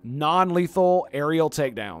 Non-lethal aerial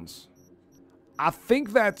takedowns. I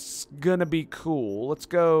think that's going to be cool. Let's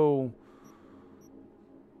go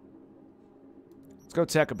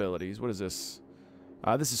tech abilities. What is this?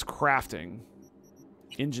 This is crafting.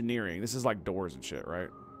 Engineering. This is like doors and shit, right?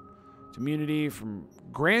 Immunity from...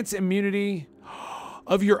 Grants immunity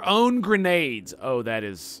of your own grenades. Oh, that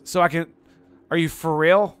is... So I can... Are you for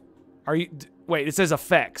real? Are you... Wait, it says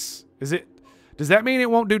effects. Is it... Does that mean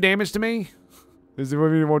it won't do damage to me? Does it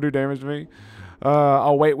mean it won't do damage to me?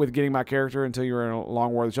 I'll wait with getting my character until you're in a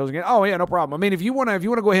long war of the chosen again. Oh, yeah, no problem. I mean, if you want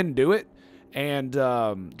to go ahead and do it, and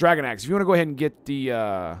Dragon Axe, if you want to go ahead and get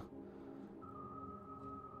the...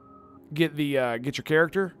 get your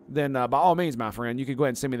character, then by all means, my friend, you can go ahead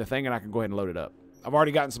and send me the thing and I can go ahead and load it up. I've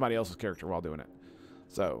already gotten somebody else's character while doing it.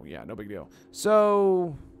 So, yeah, no big deal.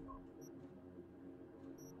 So,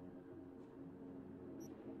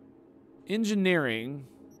 engineering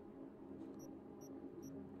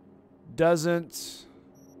doesn't...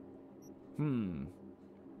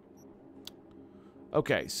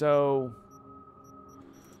 Okay, so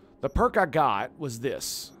the perk I got was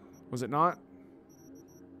this. Was it not?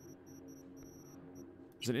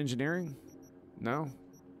 Is it engineering? No.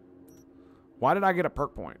 Why did I get a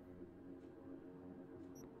perk point?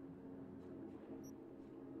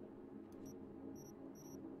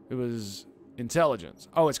 It was intelligence.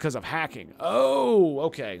 Oh, it's because of hacking. Oh,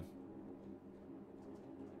 okay.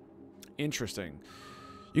 Interesting.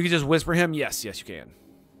 You can just whisper him? Yes, yes you can.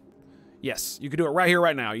 Yes, you can do it right here,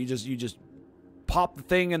 right now. You just pop the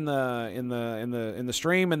thing in the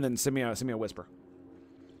stream and then send me a whisper.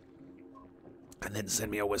 And then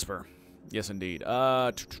send me a whisper. Yes, indeed.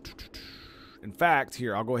 In fact,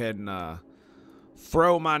 here, I'll go ahead and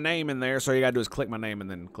throw my name in there. So all you gotta do is click my name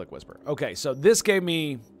and then click whisper. Okay, so this gave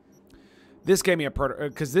me a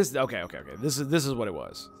because this okay. This is what it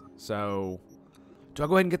was. So do I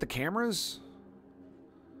go ahead and get the cameras?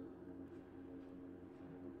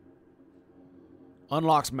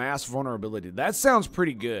 Unlocks mass vulnerability. That sounds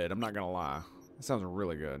pretty good. I'm not gonna lie. That sounds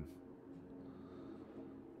really good.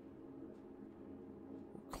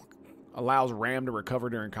 Allows RAM to recover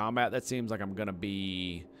during combat. That seems like I'm gonna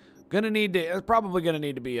need to. It's probably gonna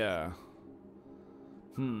need to be a.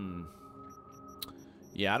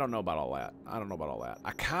 Yeah, I don't know about all that.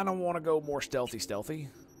 I kind of want to go more stealthy.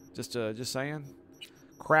 Just saying.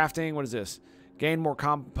 Crafting. What is this? Gain more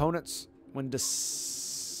components when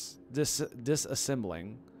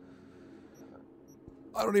disassembling.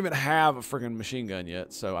 I don't even have a freaking machine gun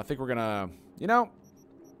yet, so I think we're gonna. You know.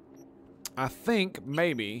 I think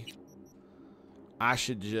maybe I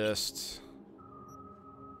should just.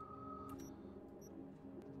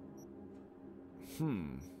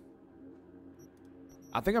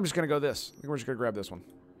 I think I'm just going to go this. I think we're just going to grab this one.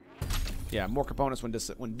 Yeah, more components when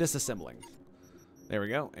disassembling. There we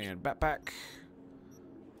go. And backpack.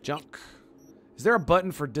 Junk. Is there a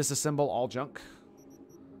button for disassemble all junk?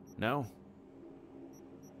 No?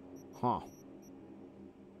 Huh.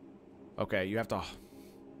 Okay, you have to...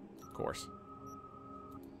 Of course.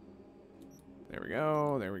 There we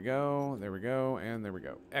go. There we go. There we go. And there we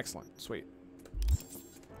go. Excellent. Sweet.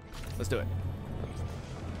 Let's do it.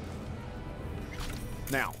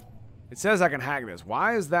 Now, it says I can hack this.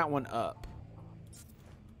 Why is that one up?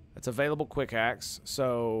 It's available quick hacks,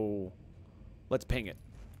 so let's ping it.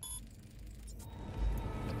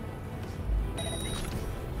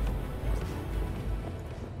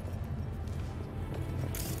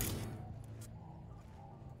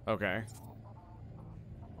 Okay.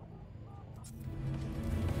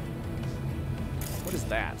 What is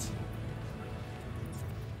that?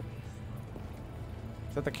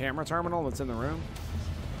 Is that the camera terminal that's in the room?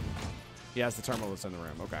 Yeah, it's the terminal that's in the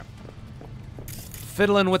room. Okay.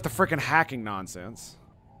 Fiddling with the frickin' hacking nonsense.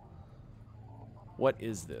 What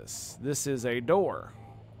is this? This is a door.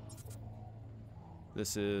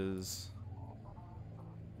 This is...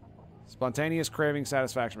 Spontaneous craving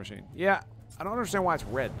satisfaction machine. Yeah, I don't understand why it's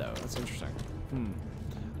red, though. That's interesting.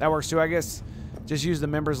 That works, too, I guess. Just use the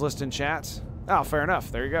members list in chat. Oh, fair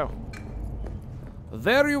enough. There you go.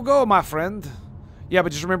 There you go, my friend. Yeah,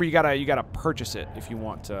 but just remember you gotta purchase it if you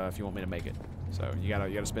want me to make it. So you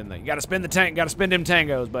gotta spend the gotta spend them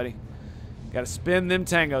tangos, buddy. Gotta spend them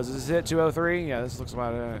tangos. Is this it? 203? Yeah, this looks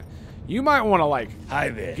about it. You might want to like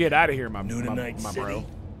get out of here, my bro.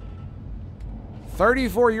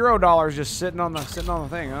 34 euro dollars just sitting on the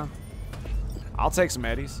thing, huh? I'll take some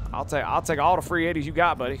eddies. I'll take all the free eddies you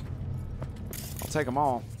got, buddy. I'll take them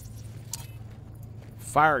all.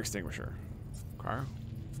 Fire extinguisher. Okay.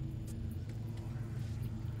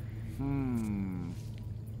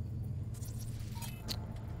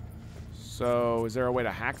 So, is there a way to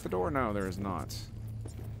hack the door? No, there is not.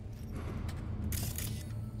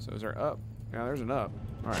 So, is there up? Yeah, there's an up.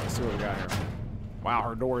 All right, let's see what we got here. Wow,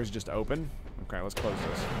 her door is just open. Okay, let's close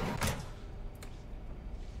this.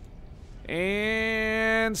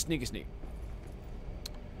 And sneaky sneak.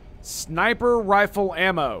 Sniper rifle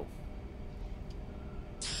ammo.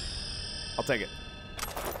 I'll take it.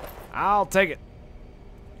 I'll take it.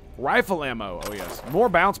 Rifle ammo. Oh, yes. More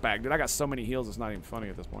bounce back. Dude, I got so many heals, it's not even funny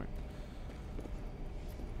at this point.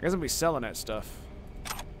 I guess I'm going to be selling that stuff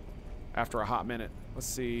after a hot minute. Let's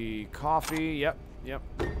see. Coffee. Yep.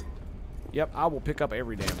 Yep, I will pick up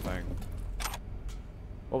every damn thing.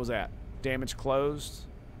 What was that? Damage closed.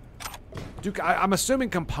 Dude, I'm assuming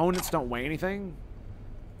components don't weigh anything,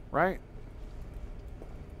 right?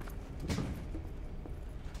 I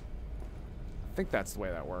think that's the way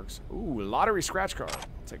that works. Ooh, lottery scratch card. I'll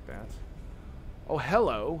take that. Oh,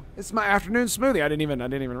 hello. It's my afternoon smoothie. I didn't even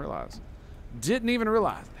realize. Didn't even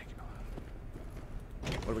realize. Thank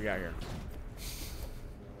you. What do we got here?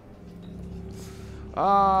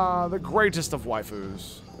 The greatest of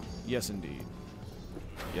waifus. Yes, indeed.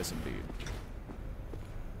 Yes, indeed.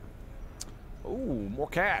 Ooh, more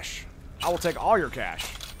cash. I will take all your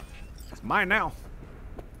cash. It's mine now.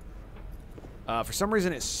 For some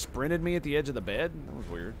reason, it sprinted me at the edge of the bed. That was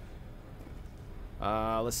weird.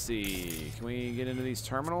 Let's see. Can we get into these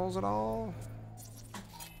terminals at all?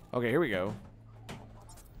 Okay, here we go.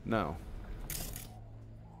 No.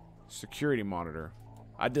 Security monitor.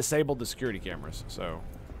 I disabled the security cameras, so.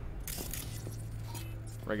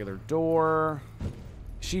 Regular door.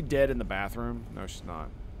 Is she dead in the bathroom? No, she's not.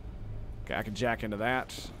 Okay, I can jack into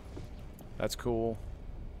that. That's cool.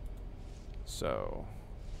 So,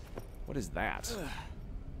 what is that?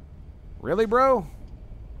 Really, bro?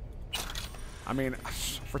 I mean,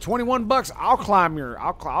 for 21 bucks, I'll climb your.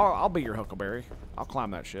 I'll be your Huckleberry. I'll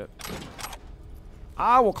climb that shit.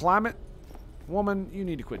 I will climb it. Woman, you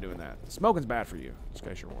need to quit doing that. Smoking's bad for you, just in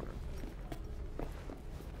case you're wondering.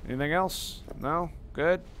 Anything else? No?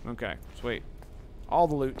 Good? Okay, sweet. All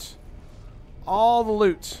the loot. All the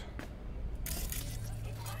loot.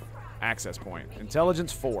 Access point.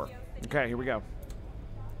 Intelligence 4. Okay, here we go.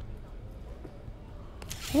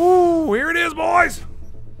 Woo! Here it is, boys!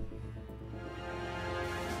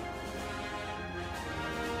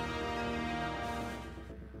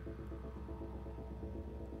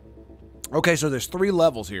 Okay, so there's 3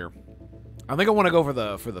 levels here. I think I want to go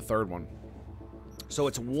for the third one. So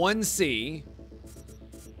it's 1C.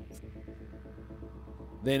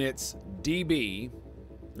 Then it's DB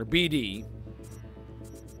or BD.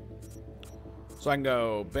 So I can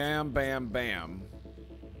go bam, bam, bam.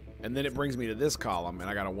 And then it brings me to this column, and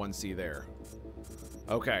I got a 1C there.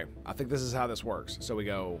 Okay, I think this is how this works. So we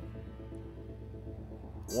go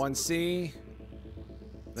 1C.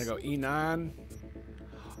 Then I go E9.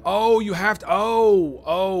 Oh, you have to.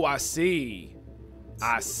 Oh, I see.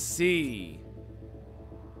 I see.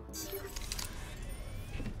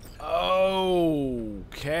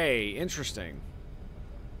 Okay, interesting.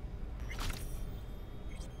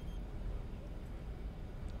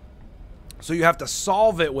 So you have to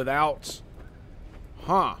solve it without.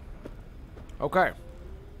 Huh. Okay.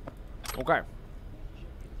 Okay.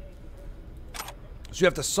 So you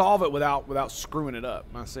have to solve it without screwing it up.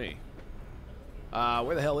 I see.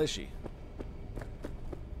 Where the hell is she?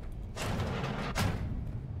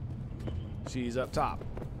 She's up top.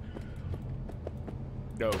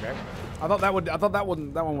 Okay. I thought that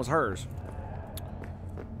one was hers.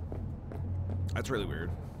 That's really weird.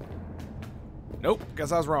 Nope.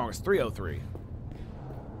 Guess I was wrong. It's 303.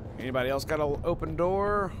 Anybody else got an open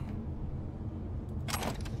door?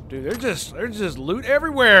 Dude, there's just loot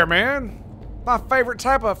everywhere, man. My favorite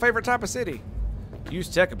type of city. Use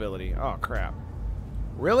tech ability. Oh crap.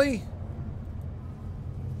 Really?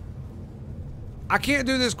 I can't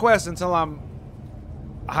do this quest until I'm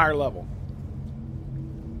a higher level.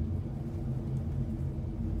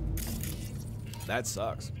 That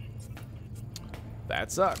sucks.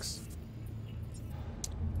 That sucks.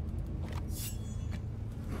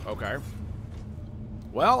 Okay.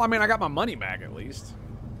 Well, I mean, I got my money back at least.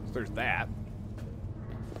 So there's that.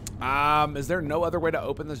 Is there no other way to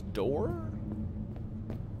open this door?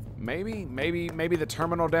 Maybe the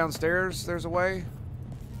terminal downstairs, there's a way?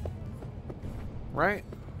 Right?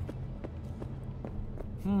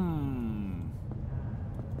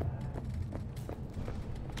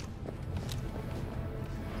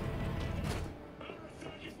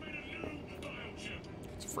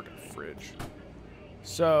 It's a freaking fridge.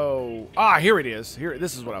 So, here it is. Here,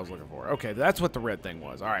 this is what I was looking for. Okay, that's what the red thing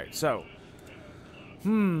was. All right, so.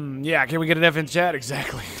 Yeah, can we get an F in chat?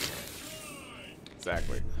 Exactly.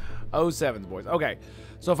 Exactly. 07s, boys. Okay,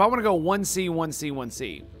 so if I want to go 1C, 1C,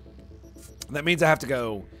 1C, that means I have to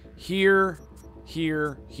go here,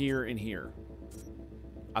 here, here, and here.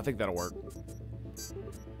 I think that'll work.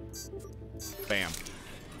 Bam.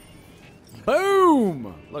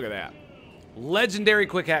 Boom! Look at that. Legendary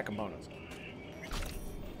quick hack components.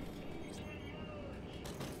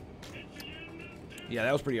 Yeah,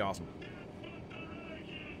 that was pretty awesome.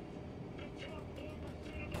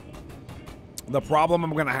 The problem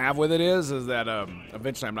I'm going to have with it is that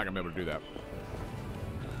eventually I'm not going to be able to do that.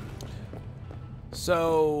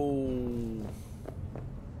 So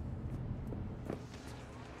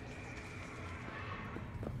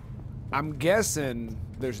I'm guessing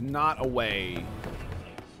there's not a way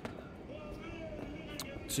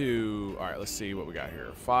to... All right, let's see what we got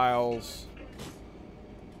here. Files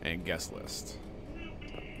and guest list.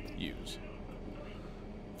 Use.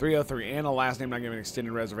 303. Anna, last name not given,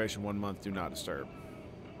 extended reservation 1 month, do not disturb.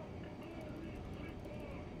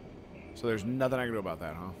 So there's nothing I can do about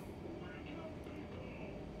that, huh?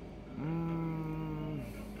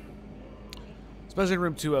 Especially in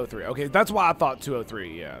room 203. Okay, that's why I thought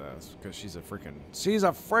 203. Yeah, that's because she's a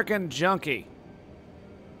freaking junkie.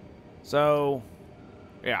 So,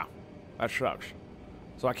 yeah, that sucks.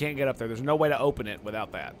 So I can't get up there. There's no way to open it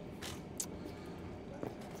without that.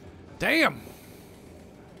 Damn.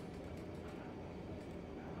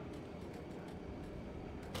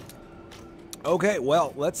 Okay,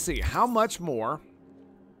 well, let's see. How much more?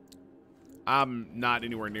 I'm not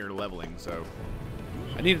anywhere near leveling, so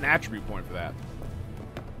I need an attribute point for that.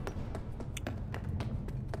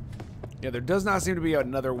 Yeah, there does not seem to be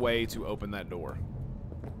another way to open that door.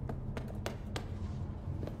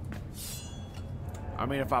 I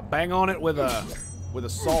mean, if I bang on it with a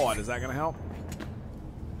saw, is that gonna help?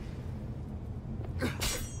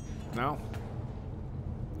 No?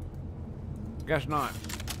 Guess not.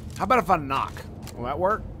 How about if I knock? Will that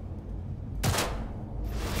work?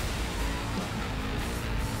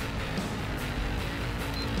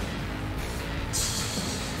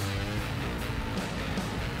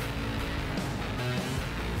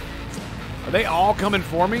 Are they all coming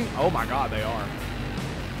for me? Oh my god, they are.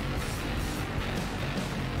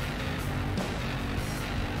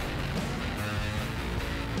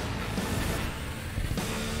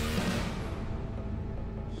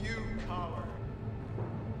 You coward.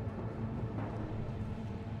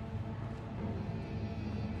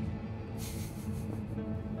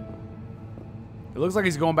 It looks like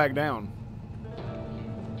he's going back down.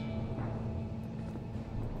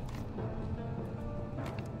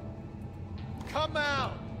 Come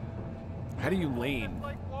out. How do you lean?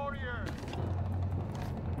 Like warriors.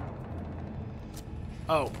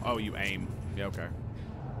 Oh, you aim. Yeah, okay.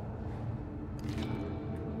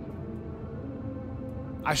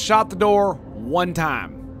 I shot the door one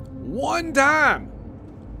time. One time!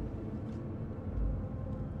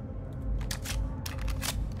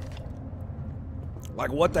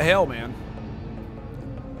 Like, what the hell, man?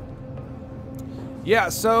 Yeah,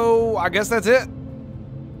 so I guess that's it.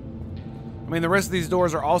 I mean, the rest of these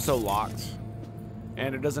doors are also locked,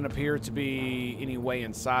 and it doesn't appear to be any way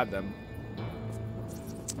inside them.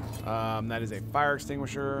 That is a fire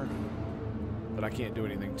extinguisher that I can't do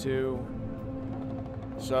anything to.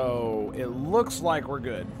 So it looks like we're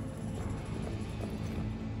good.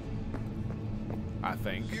 I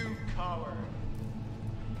think. You coward.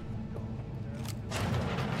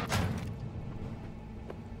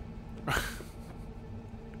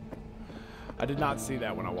 I did not see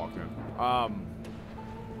that when I walked in.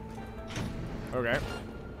 Okay.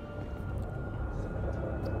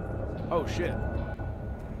 Oh, shit.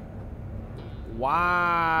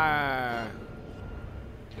 Why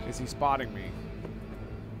is he spotting me?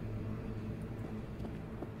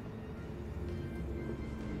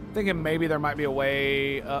 Thinking maybe there might be a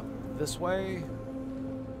way up this way.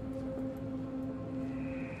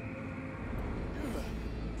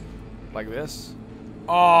 Like this.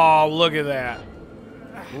 Oh, look at that.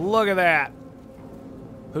 Look at that.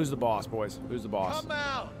 Who's the boss, boys? Who's the boss? Come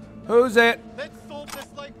out. Who's it? Let's solve this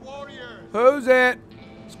like warriors. Who's it?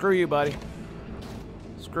 Screw you, buddy.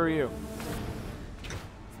 Screw you.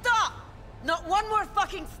 Stop! Not one more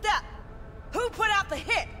fucking step. Who put out the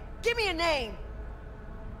hit? Give me a name.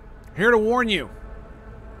 Here to warn you.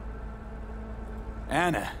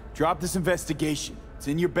 Anna, drop this investigation. It's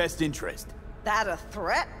in your best interest. That a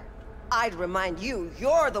threat? I'd remind you,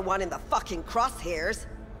 you're the one in the fucking crosshairs.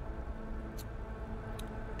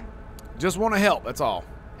 Just want to help, that's all.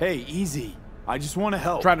 Hey, easy. I just want to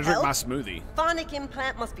help. Trying to drink my smoothie. Phonic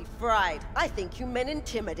implant must be fried. I think you men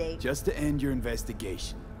intimidate. Just to end your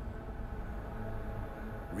investigation.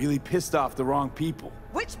 Really pissed off the wrong people.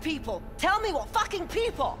 Which people? Tell me what fucking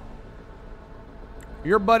people!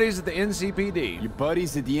 Your buddies at the NCPD. Your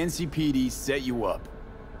buddies at the NCPD set you up.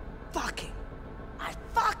 Fucking. I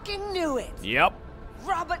fucking knew it! Yep.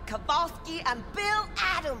 Robert Kowalski and Bill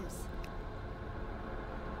Adams!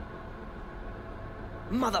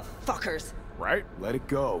 Motherfuckers! Right? Let it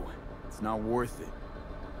go. It's not worth it.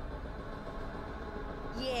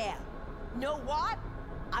 Yeah. Know what?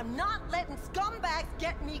 I'm not letting scumbags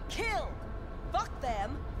get me killed! Fuck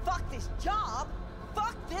them, fuck this job,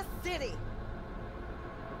 fuck this city!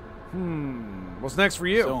 What's next for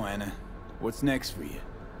you? So, Anna, what's next for you?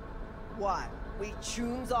 What? We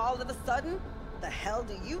tunes all of a sudden? The hell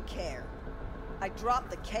do you care? I dropped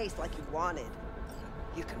the case like you wanted.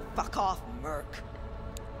 You can fuck off, Merc.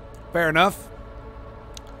 Fair enough.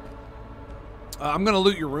 I'm gonna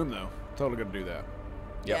loot your room though. Totally gonna do that.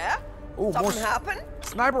 Yep. Yeah? Ooh, Something more happened?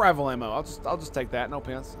 sniper rifle ammo. I'll just take that. No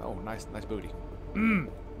pants. Oh, nice booty.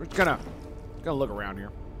 We're just gonna look around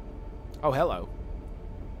here. Oh, hello.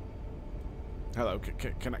 Hello.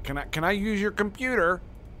 Can I use your computer?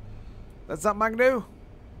 That's something I can do.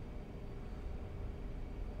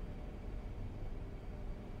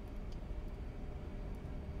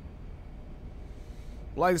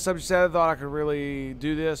 Like the subject said, I thought I could really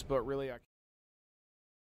do this, but really I can't.